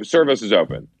is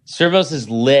open. Servos is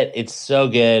lit. It's so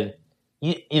good.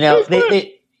 You know, it's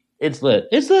lit.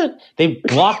 It's lit. They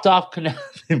blocked off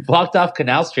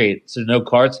Canal Street so no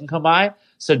cars can come by.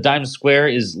 So Dime Square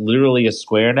is literally a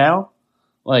square now.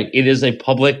 Like it is a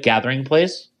public gathering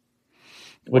place,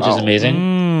 which is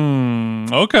amazing.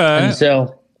 Okay. And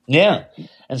so did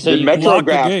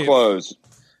Metrograph close?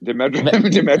 Did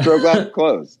Metrograph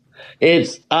close?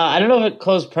 It's I don't know if it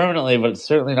closed permanently, but it's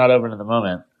certainly not open at the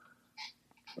moment.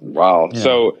 Wow. Yeah.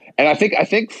 So, and I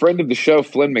think friend of the show,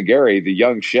 Flynn McGarry, the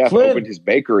young chef, opened his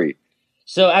bakery.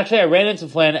 So actually, I ran into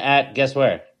Flynn at guess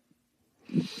where?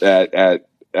 At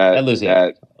Lucy.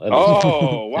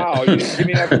 Oh wow! You didn't give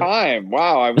me that time.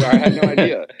 Wow, I had no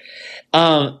idea.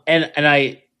 And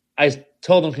I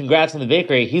told him congrats on the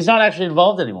bakery. He's not actually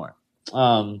involved anymore.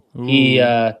 He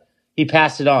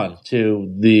passed it on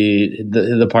to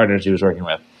the partners he was working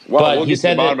with. Well, but we'll get to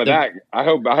the bottom of that. I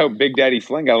hope Big Daddy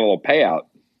Flynn got a little payout.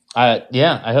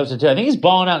 Yeah, I hope so too. I think he's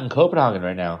balling out in Copenhagen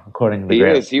right now, according to the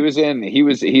Graham.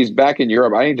 He's back in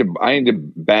Europe. I need to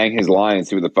bang his line and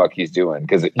see what the fuck he's doing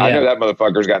because I know that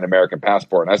motherfucker's got an American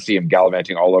passport and I see him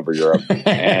gallivanting all over Europe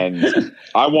and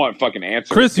I want fucking answers.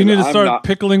 Chris, you need to start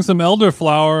pickling some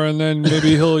elderflower and then maybe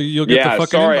you'll get the fucking.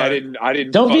 Sorry, invite. I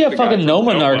didn't. Don't be a fucking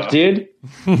nomonarch, dude.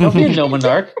 Don't be a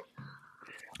nomonarch.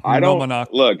 I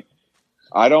don't look.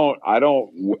 I don't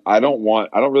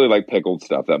really like pickled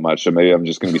stuff that much, so maybe I'm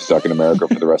just going to be stuck in America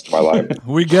for the rest of my life.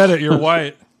 We get it. You're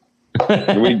white.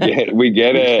 We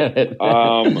get it.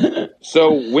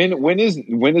 So when is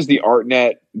the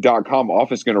artnet.com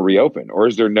office going to reopen, or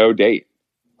is there no date?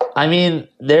 I mean,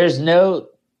 there's no,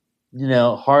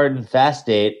 hard and fast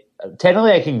date.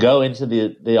 Technically, I can go into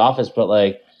the office, but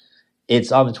like,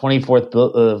 it's on the 24th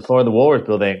floor of the Woolworth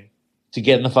building. To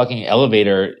get in the fucking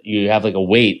elevator, you have like a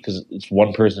wait because it's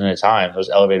one person at a time. Those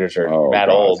elevators are mad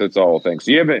old. It's a whole thing.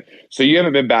 So you haven't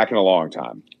been back in a long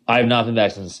time. I have not been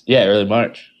back since early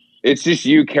March. It's just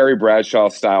you, Carrie Bradshaw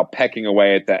style, pecking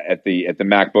away at the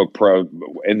MacBook Pro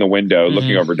in the window,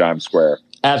 looking over Dime Square.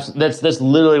 Absolutely, that's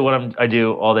literally what I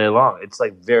do all day long. It's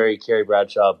like very Carrie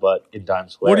Bradshaw, but in Dime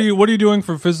Square. What are you doing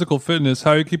for physical fitness?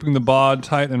 How are you keeping the bod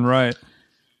tight and right?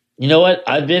 You know what?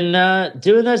 I've been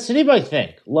doing that city bike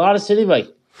thing. A lot of city bike.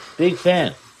 Big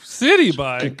fan. City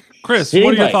bike, Chris. City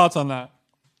what are your bike. thoughts on that?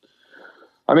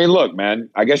 I mean, look,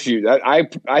 man. I guess I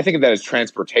think of that as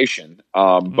transportation,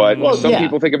 but some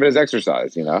people think of it as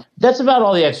exercise. That's about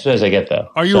all the exercise I get, though.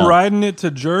 Are you riding it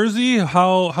to Jersey?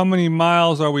 How many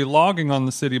miles are we logging on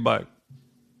the city bike?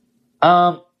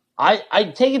 I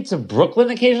take it to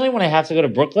Brooklyn occasionally when I have to go to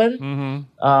Brooklyn.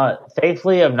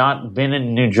 Thankfully, I've not been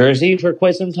in New Jersey for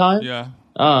quite some time. Yeah.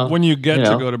 When you get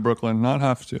to go to Brooklyn, not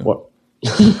have to.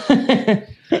 This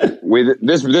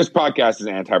podcast is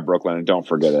anti-Brooklyn, and don't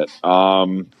forget it.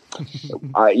 That's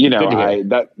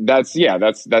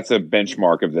a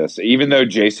benchmark of this. Even though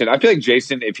Jason, I feel like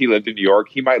Jason, if he lived in New York,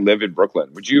 he might live in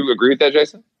Brooklyn. Would you agree with that,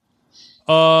 Jason?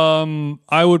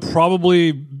 I would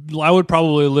probably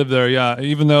live there. Yeah,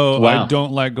 even though I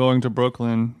don't like going to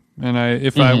Brooklyn,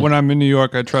 and when I'm in New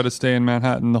York, I try to stay in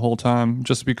Manhattan the whole time,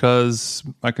 just because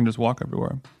I can just walk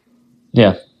everywhere.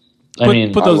 Yeah,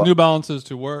 put those New Balances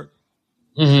to work.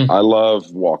 I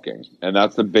love walking, and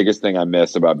that's the biggest thing I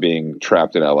miss about being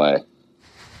trapped in LA.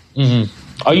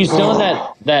 Are you still in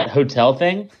that hotel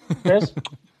thing, Chris?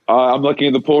 I'm looking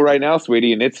at the pool right now,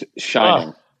 sweetie, and it's shining.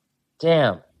 Oh,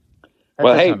 damn.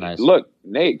 Well, hey, look,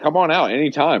 Nate, come on out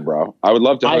anytime, bro. I would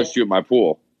love to host you at my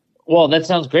pool. Well, that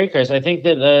sounds great, Chris. I think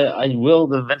that I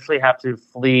will eventually have to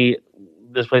flee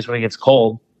this place when it gets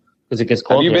cold, because it gets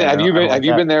cold. Have you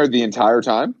been there the entire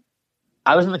time?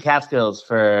 I was in the Catskills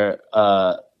for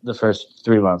the first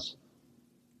 3 months.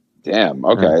 Damn.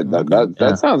 Okay.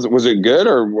 That sounds. Was it good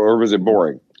or was it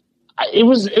boring? It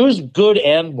was good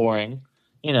and boring.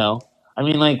 I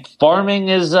mean, like, farming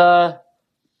is not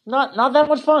that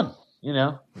much fun.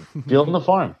 Building the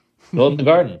farm, building the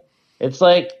garden. It's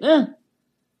like,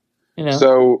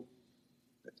 So,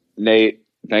 Nate,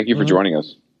 thank you for joining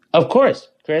us. Of course,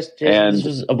 Chris. Jason, this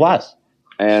was a blast.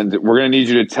 And we're going to need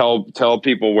you to tell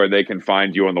people where they can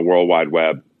find you on the World Wide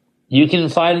Web. You can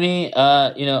find me.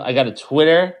 I got a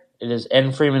Twitter. It is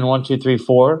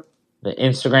nfreeman1234. The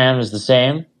Instagram is the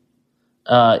same.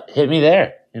 Hit me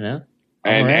there.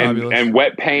 And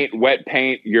wet paint. Wet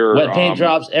paint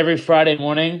drops every Friday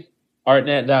morning.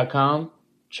 Artnet.com.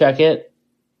 Check it.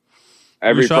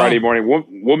 Every Friday morning.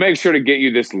 We'll make sure to get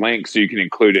you this link so you can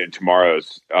include it in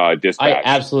tomorrow's dispatch. I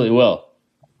absolutely will.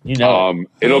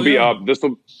 It'll be up. This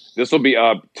will be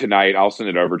up tonight. I'll send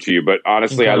it over to you. But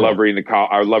honestly, I love reading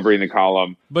the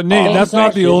column. But Nate, that's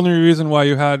not the only reason why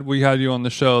we had you on the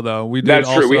show, though.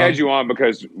 That's true. We had you on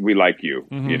because we like you.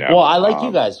 Well, I like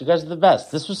you guys. You guys are the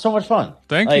best. This was so much fun.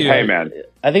 Thank you. Hey, man.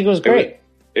 I think it was great.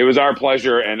 It was our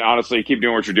pleasure, and honestly, keep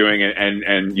doing what you're doing,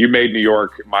 and you made New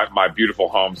York, my beautiful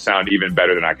home, sound even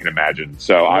better than I can imagine.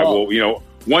 So I will,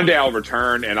 one day I'll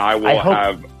return, and I will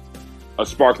have a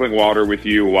sparkling water with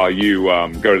you while you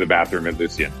go to the bathroom at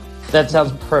Lucien. That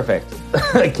sounds perfect.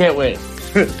 I can't wait.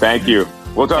 Thank you.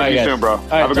 We'll talk to you soon, bro. All right,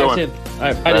 have a good one. Soon. All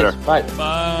right, bye. Later. Bye.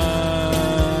 Bye.